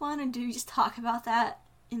last one, or do we just talk about that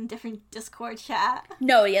in different Discord chat?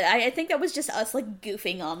 No, I think that was just us, like,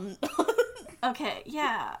 goofing on... Okay,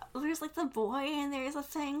 yeah. There's, like, the boy, and there's a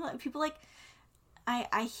thing, like, people, like...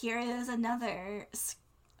 I hear there's another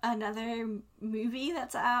movie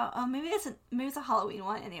that's out. Oh, maybe it's a Halloween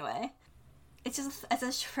one, anyway. it's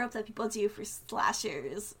a trope that people do for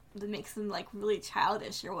slashers that makes them, like, really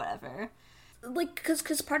childish or whatever. Like,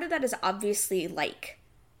 because part of that is obviously, like,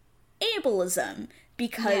 ableism,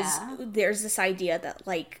 because there's this idea that,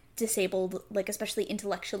 like, disabled, like, especially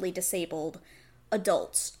intellectually disabled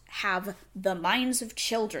adults have the minds of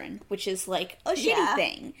children, which is, like, a shitty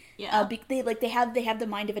thing. Yeah. They have the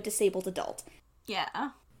mind of a disabled adult. Yeah.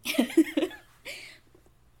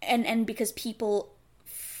 And because people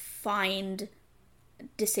find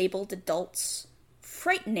disabled adults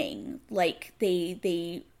frightening, like,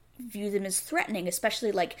 they view them as threatening,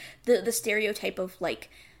 especially, like, the stereotype of, like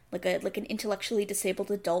an intellectually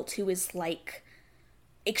disabled adult who is, like,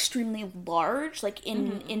 extremely large, like,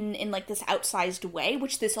 in like, this outsized way,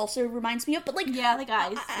 which this also reminds me of, but, like... Yeah, the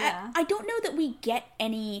guys, I don't know that we get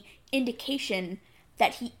any indication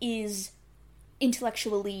that he is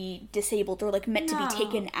intellectually disabled, or, like, meant to be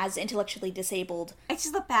taken as intellectually disabled. It's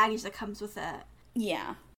just the baggage that comes with it.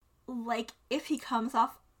 Yeah. Like, if he comes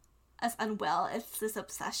off as unwell, it's this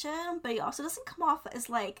obsession, but he also doesn't come off as,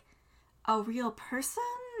 like, a real person,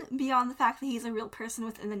 beyond the fact that he's a real person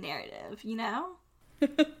within the narrative, you know?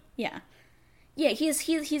 Yeah. Yeah,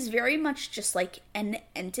 he's very much just, like, an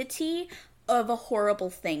entity of a horrible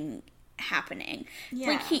thing happening.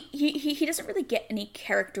 Yeah. Like, he doesn't really get any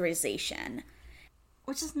characterization.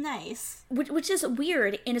 Which is nice. Which is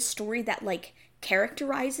weird in a story that, like,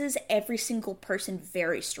 characterizes every single person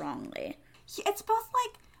very strongly. It's both,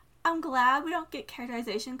 like, I'm glad we don't get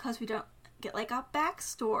characterization, because we don't get, like, a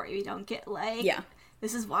backstory. We don't get, like... Yeah.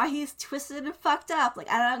 This is why he's twisted and fucked up. Like,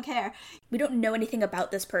 I don't care. We don't know anything about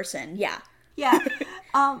this person. Yeah. Yeah.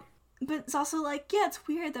 But it's also, like, yeah, it's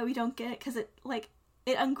weird that we don't get it, because it, like,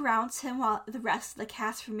 it ungrounds him while the rest of the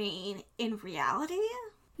cast remain in reality.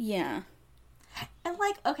 Yeah. And,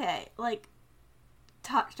 like, okay, like,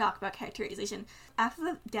 talk about characterization. After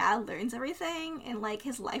the dad learns everything, and, like,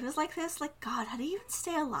 his life is like this, like, God, how do you even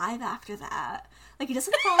stay alive after that? Like, he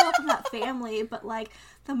doesn't follow up on that family, but, like,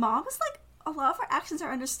 the mom is, like, a lot of her actions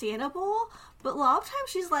are understandable, but a lot of times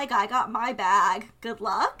she's like, I got my bag, good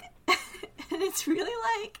luck. And it's really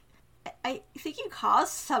like, I think you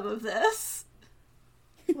caused some of this.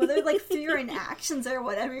 Whether, like, through your inactions or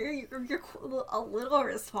whatever, you're a little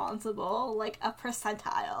responsible, like a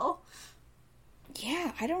percentile.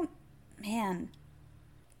 Yeah, man.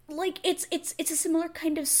 Like, it's a similar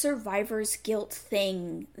kind of survivor's guilt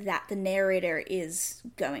thing that the narrator is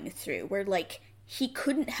going through, where, like, he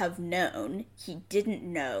couldn't have known. He didn't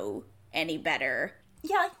know any better.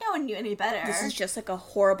 Yeah, like, no one knew any better. This is just, like, a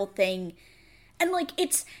horrible thing. And, like,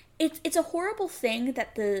 it's a horrible thing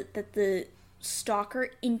that the stalker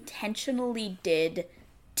intentionally did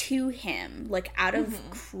to him, like, out of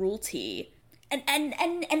cruelty. And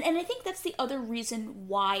I think that's the other reason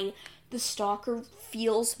why the stalker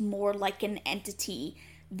feels more like an entity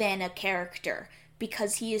than a character.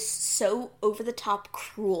 Because he is so over-the-top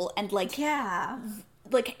cruel and, like... Yeah.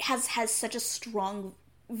 Like, has such a strong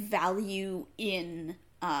value in,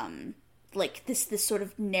 like, this sort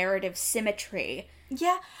of narrative symmetry.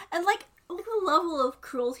 Yeah, and, like, the level of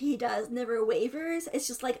cruelty he does never wavers. It's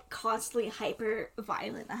just, like, constantly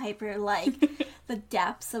hyper-violent, like, the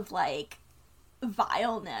depths of, like,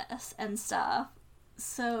 vileness and stuff.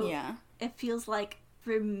 So, yeah. It feels, like,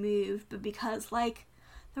 removed, but because, like,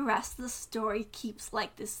 the rest of the story keeps,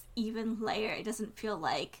 like, this even layer, it doesn't feel,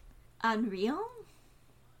 like, unreal.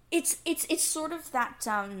 It's sort of that,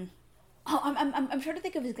 I'm trying to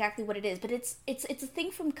think of exactly what it is, but it's a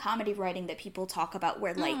thing from comedy writing that people talk about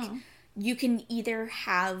where, like, you can either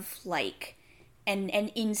have, like, an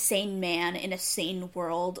insane man in a sane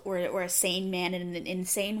world, or a sane man in an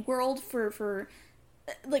insane world for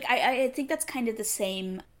like, I think that's kind of the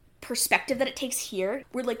same perspective that it takes here,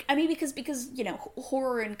 where, like, I mean, because you know,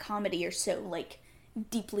 horror and comedy are so, like,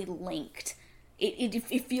 deeply linked.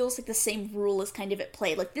 It feels like the same rule is kind of at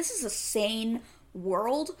play. Like, this is a sane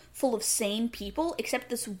world full of sane people, except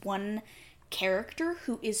this one character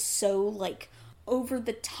who is so, like, over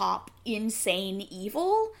the top insane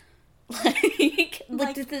evil.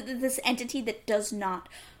 Like this entity that does not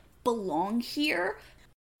belong here.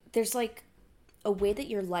 There's, like, a way that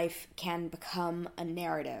your life can become a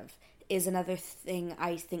narrative is another thing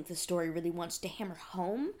I think the story really wants to hammer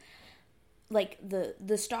home. Like,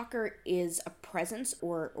 the stalker is a presence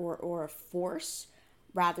or a force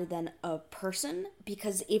rather than a person,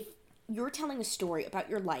 because if you're telling a story about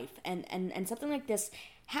your life and something like this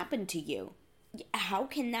happened to you, how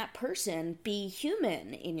can that person be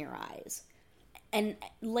human in your eyes? And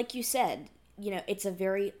like you said, you know, it's a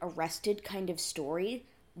very arrested kind of story.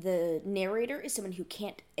 The narrator is someone who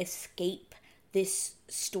can't escape this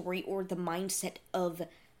story or the mindset of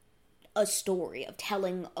a story, of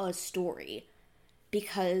telling a story.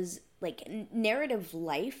 Because, like, narrative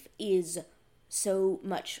life is so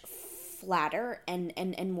much flatter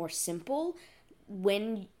and more simple.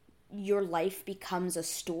 When your life becomes a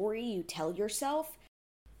story you tell yourself,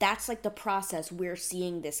 that's, like, the process we're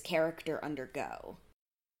seeing this character undergo.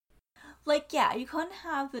 Like, yeah, you couldn't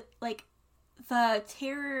have, like, the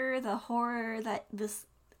terror, the horror that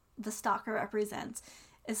the stalker represents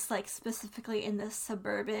is, like, specifically in this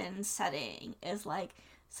suburban setting, is, like,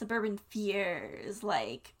 suburban fears,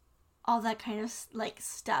 like, all that kind of, like,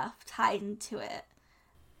 stuff tied into it.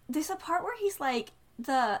 There's a part where he's, like,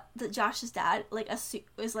 the Josh's dad, like,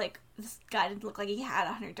 is, like, this guy didn't look like he had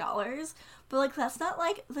 $100, but, like, that's not,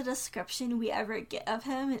 like, the description we ever get of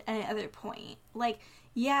him at any other point. Like,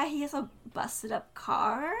 yeah, he has a busted up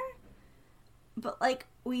car, but, like,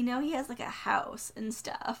 we know he has, like, a house and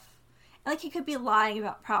stuff. And, like, he could be lying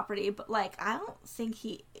about property, but, like, I don't think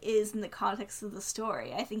he is in the context of the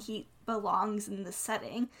story. I think he belongs in the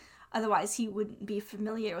setting. Otherwise, he wouldn't be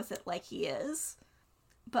familiar with it like he is.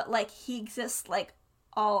 But, like, he exists, like,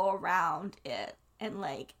 all around it. And,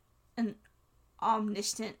 like, an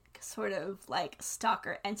omniscient sort of, like,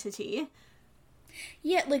 stalker entity.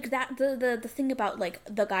 Yeah, like, that, the thing about, like,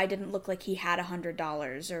 the guy didn't look like he had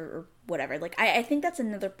 $100 or whatever. Like, I think that's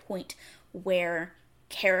another point where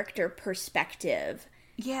character perspective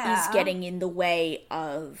is getting in the way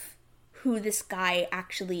of who this guy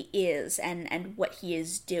actually is and what he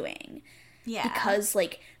is doing. Yeah. Because,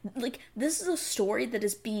 like, this is a story that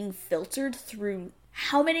is being filtered through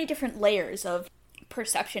how many different layers of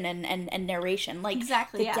perception and narration. Like,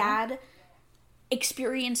 exactly, the dad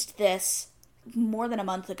experienced this more than a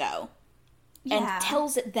month ago. Yeah. And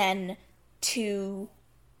tells it then to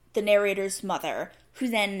the narrator's mother, who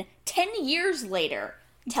then 10 years later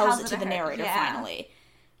tells it to the narrator finally.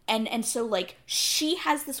 And so, like, she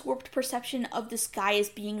has this warped perception of this guy as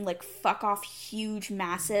being, like, fuck off, huge,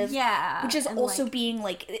 massive. Yeah. Which is also, like, being,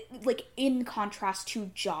 like, in contrast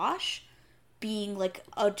to Josh being, like,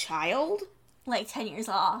 a child. Like, 10 years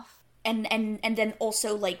off. And then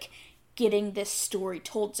also, like, getting this story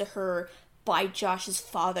told to her by Josh's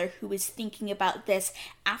father, who is thinking about this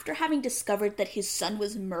after having discovered that his son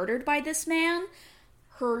was murdered by this man.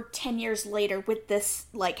 Her 10 years later, with this,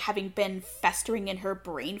 like, having been festering in her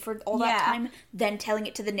brain for all that time, then telling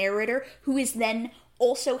it to the narrator, who is then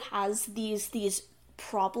also has these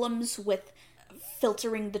problems with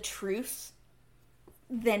filtering the truth,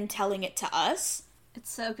 then telling it to us.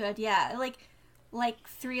 It's so good, yeah. Like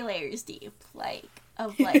 3 layers deep, like,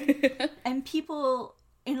 of, like, and people,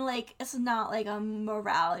 in, like, it's not, like, a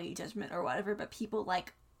morality judgment or whatever, but people,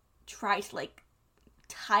 like, try to, like,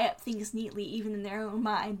 tie up things neatly even in their own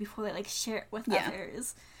mind before they, like, share it with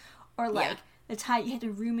others. Or, like, the time you had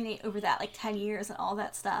to ruminate over that, like, 10 years and all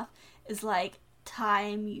that stuff is, like,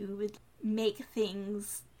 time you would make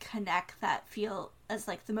things connect that feel as,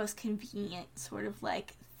 like, the most convenient sort of,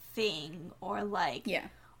 like, thing, or, like,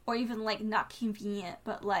 or even, like, not convenient,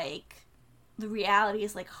 but, like, the reality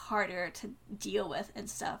is, like, harder to deal with and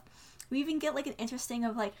stuff. We even get, like, an interesting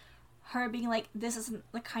of, like, her being like, this isn't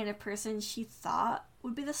the kind of person she thought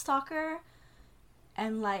would be the stalker,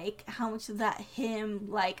 and, like, how much of that him,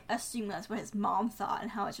 like, assuming that's what his mom thought, and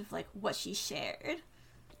how much of, like, what she shared.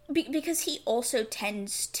 Because he also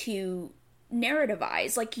tends to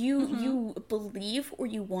narrativize. Like, you believe, or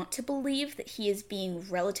you want to believe, that he is being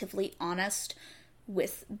relatively honest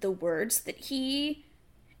with the words that he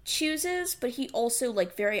chooses, but he also,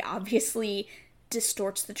 like, very obviously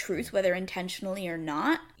distorts the truth, whether intentionally or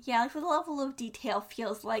not. Yeah, like, the level of detail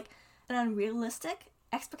feels like an unrealistic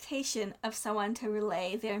expectation of someone to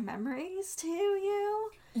relay their memories to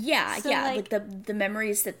you. Yeah, so, yeah, like the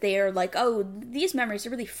memories that they are like, oh, these memories are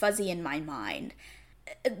really fuzzy in my mind.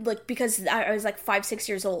 Like, because I was, like, 5-6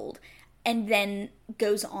 years old, and then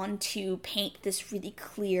goes on to paint this really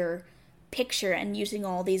clear picture and using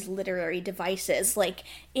all these literary devices, like,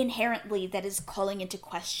 inherently that is calling into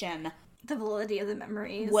question the validity of the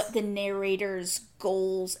memories, what the narrator's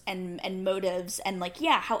goals and motives, and, like,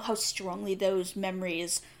 how strongly those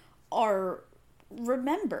memories are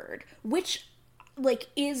remembered, which, like,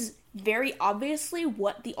 is very obviously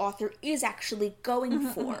what the author is actually going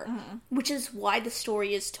for, which is why the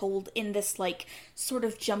story is told in this, like, sort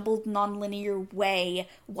of jumbled, non-linear way,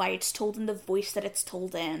 why it's told in the voice that it's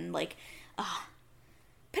told in, like,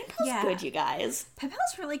 Penpal's good, you guys.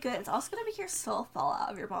 Penpal's really good. It's also gonna make your soul fall out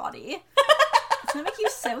of your body. It's gonna make you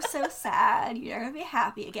so sad. You're never gonna be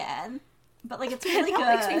happy again. But, like, it's really good. It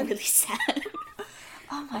makes me really sad.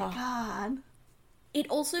 Oh my god. It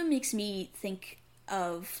also makes me think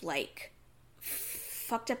of, like,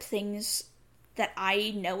 fucked up things that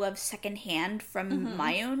I know of secondhand from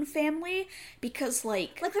my own family, because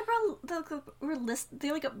like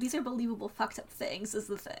they're like these are believable fucked up things is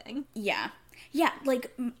the thing. Yeah,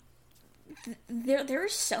 like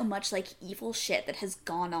there's so much like evil shit that has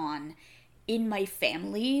gone on in my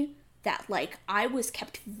family that like I was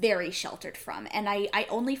kept very sheltered from, and I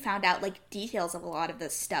only found out like details of a lot of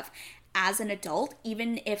this stuff as an adult,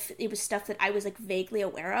 even if it was stuff that I was like vaguely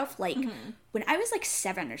aware of. Like when I was like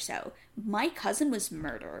 7 or so, my cousin was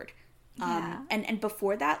murdered. And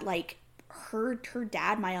before that, like her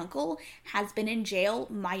dad, my uncle, has been in jail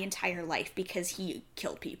my entire life because he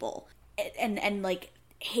killed people. And like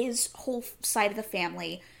his whole side of the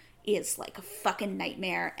family is like a fucking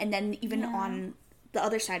nightmare. And then even on the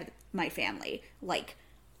other side of my family, like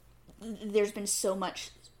there's been so much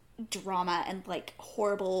drama and like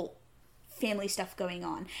horrible family stuff going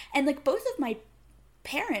on. And like both of my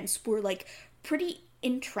parents were like pretty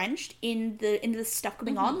entrenched in the stuff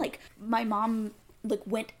going on. Like my mom like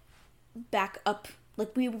went back up,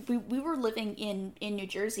 like we were living in New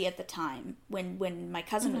Jersey at the time when my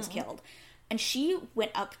cousin was killed, and she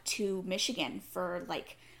went up to Michigan for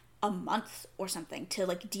like a month or something to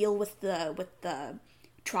like deal with the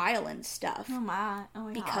trial and stuff. Oh my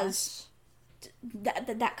because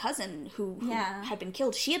that cousin who had been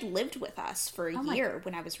killed, she had lived with us for a year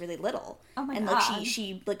when I was really little. Oh my and god. Like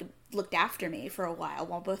she like looked after me for a while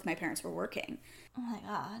both my parents were working. Oh my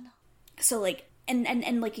god. So like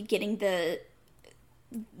and like getting the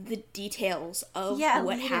details of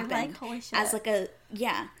what happened, like, holy shit. As like a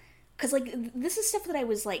because like this is stuff that I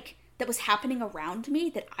was like that was happening around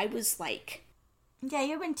me that I was like,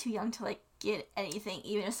 you've been too young to like get anything,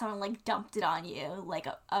 even if someone like dumped it on you like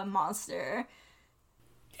a monster.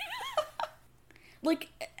 Like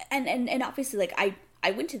and obviously like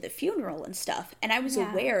I went to the funeral and stuff, and I was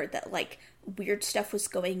aware that like weird stuff was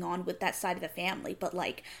going on with that side of the family, but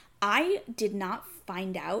like I did not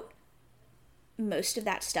find out most of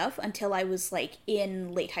that stuff until I was like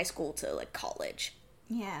in late high school to like college.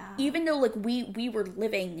 Yeah. Even though like we were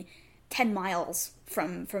living 10 miles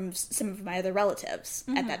from some of my other relatives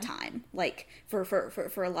at that time, like for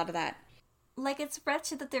a lot of that. Like it's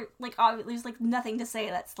wretched that they're like obviously there's like nothing to say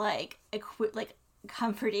that's like like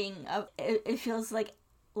comforting. Of it feels like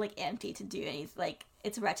empty to do anything. Like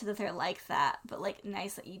it's wretched that they're like that, but like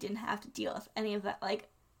nice that you didn't have to deal with any of that like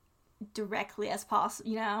directly as possible,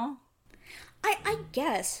 you know? I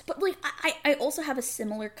guess, but like I also have a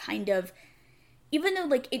similar kind of, even though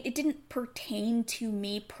like it didn't pertain to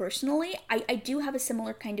me personally, I do have a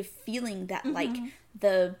similar kind of feeling that like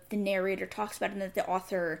the narrator talks about, and that the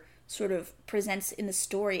author sort of presents in the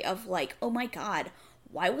story of like, oh my god,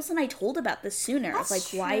 why wasn't I told about this sooner? That's like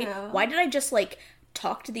true. why did I just like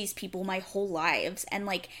talk to these people my whole lives and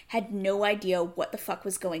like had no idea what the fuck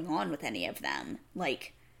was going on with any of them?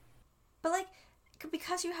 Like, but like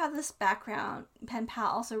because you have this background, Penpal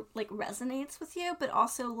also like resonates with you, but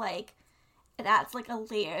also like it adds like a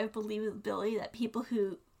layer of believability that people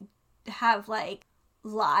who have like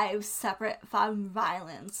lives separate from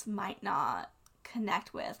violence might not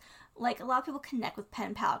connect with. Like a lot of people connect with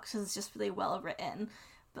Penpal because it's just really well written,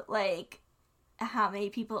 but like how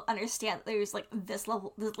many people understand that there's like this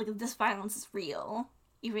level, this violence is real,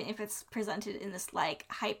 even if it's presented in this like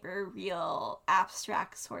hyper real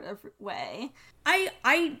abstract sort of way.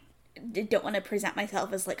 I don't want to present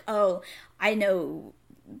myself as like, oh, I know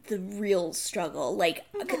the real struggle, like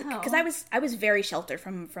because I was very sheltered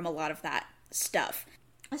from a lot of that stuff.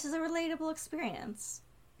 This is a relatable experience,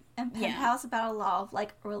 and Penpal's about a lot of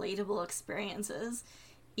like relatable experiences,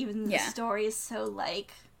 even though the story is so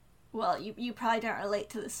like, well, you probably don't relate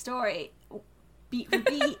to the story beat for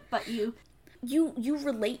beat, but you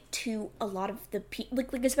relate to a lot of the people,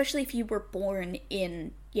 like especially if you were born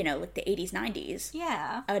in, you know, like the 80s 90s,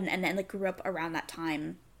 and then like grew up around that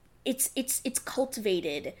time. It's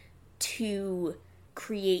cultivated to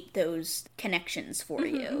create those connections for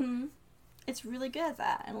you. It's really good at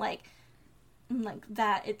that, and like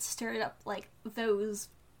that it stirred up like those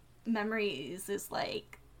memories is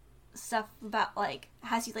like stuff about like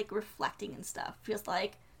has you like reflecting and stuff. Feels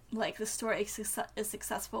like the story is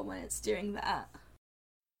successful when it's doing that.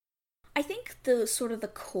 I think the sort of the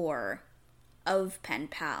core of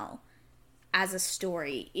Penpal as a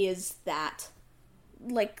story is that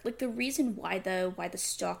like the reason why the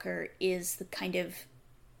stalker is the kind of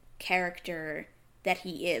character that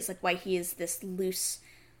he is, like why he is this loose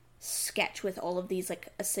sketch with all of these like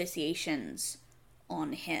associations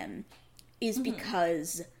on him, is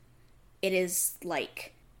because it is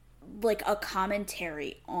like a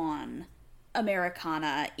commentary on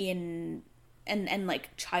Americana in and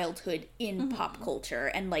like childhood in pop culture,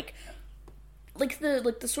 and like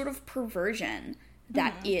the sort of perversion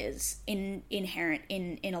that is inherent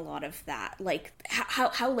in a lot of that, like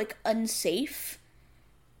how like unsafe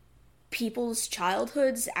people's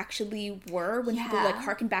childhoods actually were when people like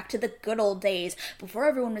harken back to the good old days before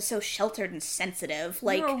everyone was so sheltered and sensitive.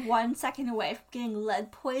 Like, we were 1 second away from getting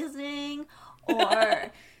lead poisoning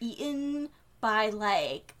or eaten by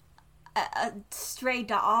like a stray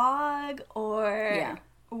dog or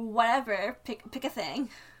whatever. Pick a thing.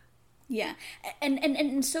 Yeah,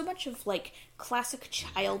 and so much of, like, classic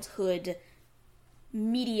childhood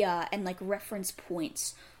media and, like, reference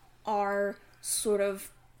points are sort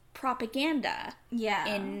of propaganda.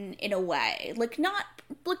 Yeah. In a way. Like,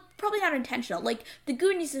 probably not intentional. Like, The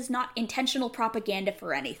Goonies is not intentional propaganda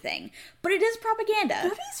for anything, but it is propaganda.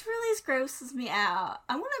 Goonies really grosses me out.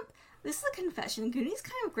 This is a confession. Goonies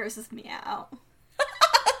kind of grosses me out.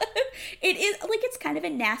 It is, like, it's kind of a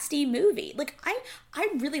nasty movie. Like, I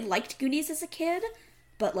really liked Goonies as a kid,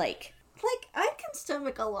 but, like... Like, I can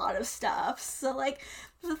stomach a lot of stuff, so, like,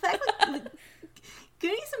 the fact that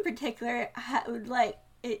Goonies in particular,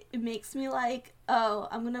 it makes me like, oh,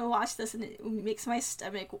 I'm gonna watch this, and it makes my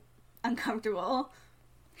stomach uncomfortable.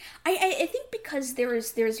 I think because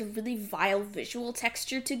there's a really vile visual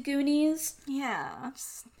texture to Goonies. Yeah.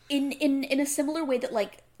 In a similar way that,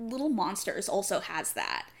 like, Little Monsters also has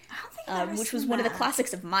that. I don't think I've ever which was seen one of the that.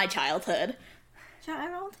 classics of my childhood. I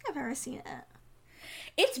don't think I've ever seen it.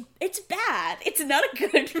 It's bad. It's not a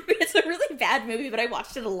good... It's a really bad movie, but I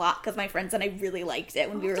watched it a lot because my friends and I really liked it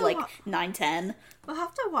when we were, like, 9, 10. We'll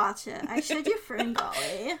have to watch it. I showed you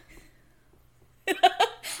Ferngully.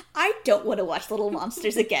 I don't want to watch Little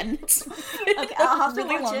Monsters again. It's Okay, I'll have to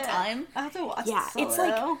really watch long it. time. I'll have to watch it. Yeah, it's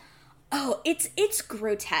like... Oh, it's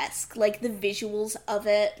grotesque. Like, the visuals of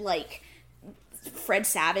it, like... Fred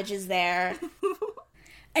Savage is there.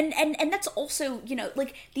 And that's also, you know,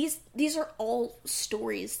 like, these are all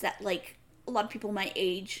stories that, like, a lot of people my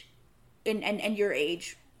age and your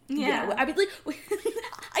age, you know, I mean, like,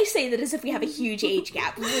 I say that as if we have a huge age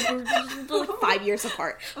gap. We're like 5 years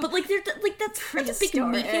apart. But, like, that's a big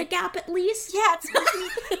media gap, at least. Yeah,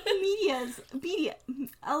 it's media.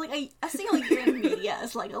 Like, a single year in media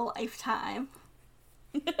is, like, a lifetime.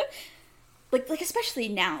 Like especially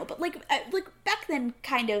now, but like back then,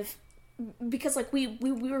 kind of, because like we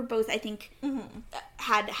were both, I think,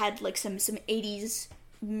 had like some 80s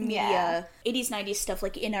media, 80s 90s stuff,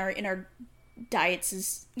 like in our diets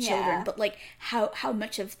as children, but like how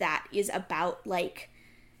much of that is about, like,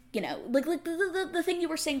 you know, like the thing you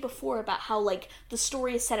were saying before about how, like, the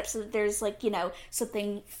story is set up so that there's, like, you know,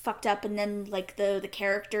 something fucked up, and then, like, the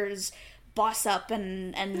characters boss up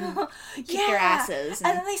and kick their asses.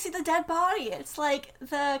 And then they see the dead body. It's like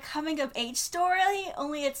the coming of age story,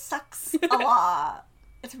 only it sucks a lot.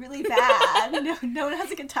 It's really bad. No one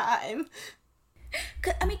has a good time.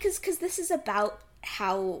 I mean, because this is about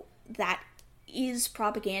how that is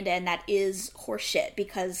propaganda and that is horseshit,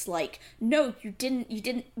 because, like, no, you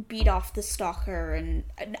didn't beat off the stalker, and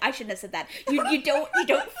I shouldn't have said that. You don't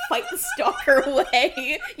fight the stalker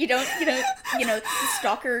away. You don't the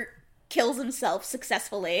stalker kills himself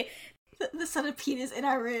successfully. The centipede is in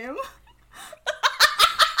our room.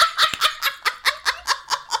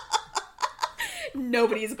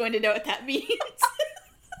 Nobody's going to know what that means.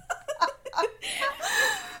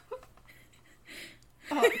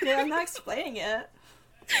 Oh, good, I'm not explaining it.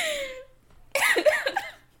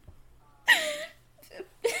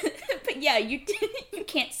 But yeah, you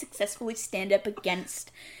can't successfully stand up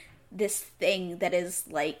against this thing that is,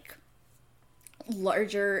 like,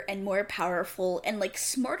 larger and more powerful and, like,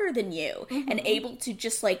 smarter than you, and able to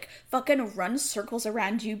just, like, fucking run circles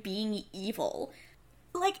around you being evil.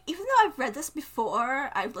 Like, even though I've read this before,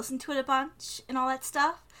 I've listened to it a bunch and all that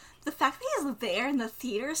stuff, the fact that he's there in the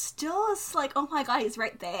theater still is like, oh my god, he's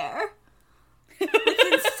right there. Like,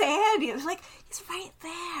 insanity. It's like, he's right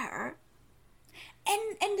there.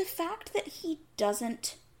 And the fact that he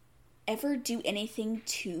doesn't ever do anything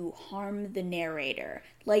to harm the narrator.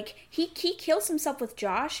 Like, he kills himself with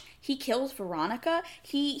Josh, he kills Veronica,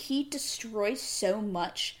 he destroys so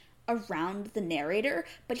much around the narrator,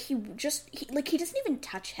 but he doesn't even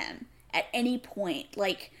touch him at any point.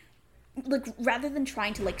 Like rather than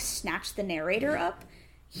trying to, like, snatch the narrator up,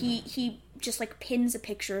 he just, like, pins a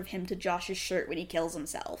picture of him to Josh's shirt when he kills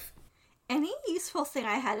himself. Any useful thing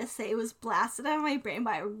I had to say was blasted out of my brain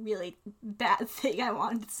by a really bad thing I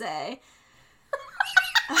wanted to say.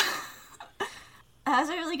 That was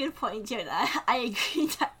a really good point, Jonah. I agree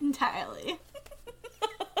entirely.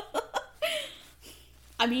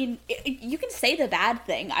 I mean, you can say the bad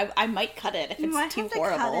thing. I might cut it if it's too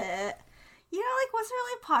horrible. Cut it. You know, like, what's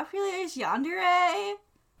really popular is yandere.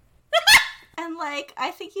 And, like,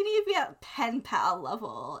 I think you need to be at Penpal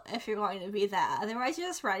level if you're going to be that. Otherwise, you're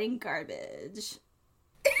just writing garbage.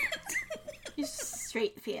 Just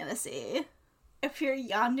straight fantasy. If you're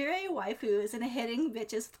yandere waifus and hitting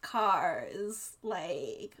bitches with cars,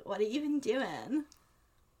 like, what are you even doing?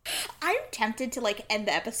 I'm tempted to, like, end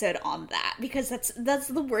the episode on that, because that's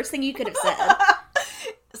the worst thing you could have said.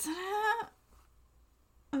 Isn't it?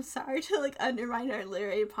 I'm sorry to, like, undermine our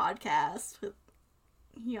literary podcast with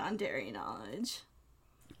yandere knowledge.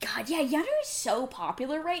 God, yeah, yandere is so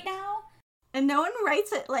popular right now. And no one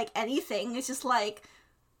writes it, like, anything. It's just, like,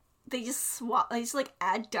 they just like,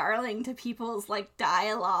 add darling to people's, like,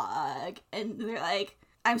 dialogue. And they're like,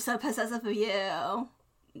 I'm so possessive of you.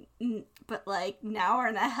 But, like, now we're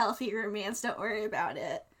in a healthy romance, don't worry about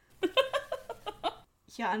it.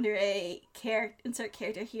 Yandere, insert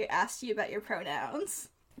character here, asked you about your pronouns.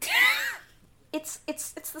 It's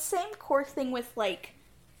the same core thing with, like,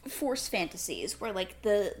 force fantasies, where, like,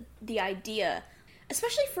 the idea,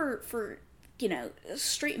 especially for you know,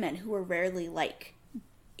 straight men who are rarely, like,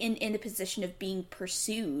 in a position of being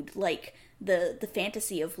pursued, like, the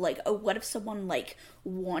fantasy of, like, oh, what if someone, like,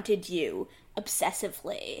 wanted you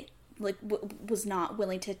obsessively, like, was not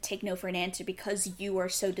willing to take no for an answer because you are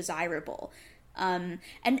so desirable. And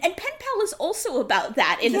Penpal is also about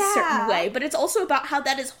that in a certain way, but it's also about how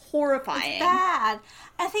that is horrifying. It's bad.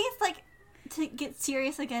 I think it's, like, to get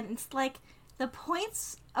serious again, it's, like, the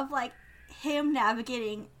points of, like, him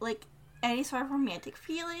navigating, like, any sort of romantic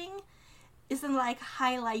feeling isn't, like,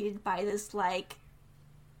 highlighted by this, like,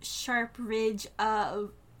 sharp ridge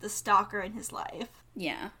of the stalker in his life.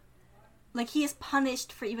 Yeah. Like, he is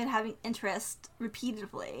punished for even having interest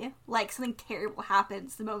repeatedly. Like, something terrible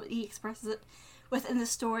happens the moment he expresses it within the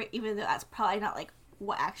story, even though that's probably not, like,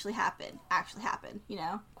 what actually happened, you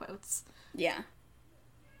know? Quotes. Yeah.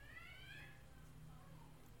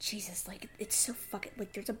 Jesus, like, it's so fucking,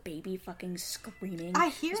 like, there's a baby fucking screaming. I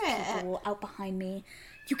hear there's it. People out behind me.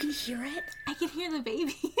 You can hear it? I can hear the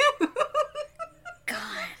baby.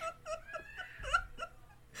 God.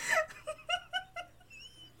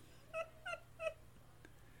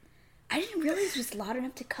 I didn't realize it was loud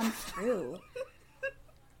enough to come through.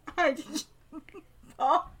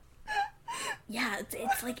 Oh. Yeah,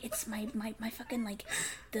 it's like, it's my fucking, like,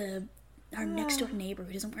 our next door neighbor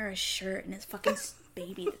who doesn't wear a shirt and his fucking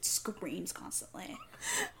baby that screams constantly.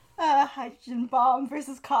 Hydrogen bomb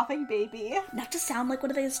versus coughing baby. Not to sound like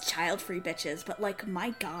one of those child-free bitches, but, like,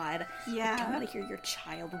 my god. Yeah. I don't want to hear your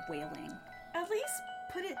child wailing. At least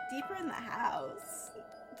put it deeper in the house.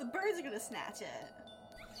 The birds are gonna snatch it.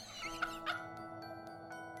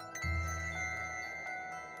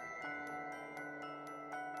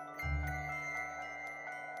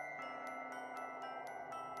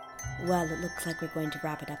 Well, it looks like we're going to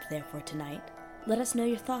wrap it up there for tonight. Let us know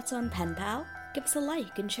your thoughts on Penpal, give us a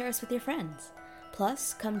like, and share us with your friends.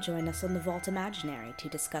 Plus, come join us on the Vault Imaginary to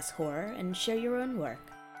discuss horror and share your own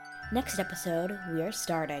work. Next episode, we are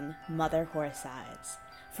starting Mother Horricides,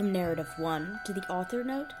 from Narrative 1 to the author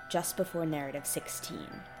note just before Narrative 16.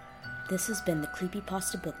 This has been the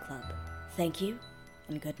Creepypasta Book Club. Thank you,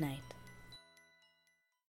 and good night.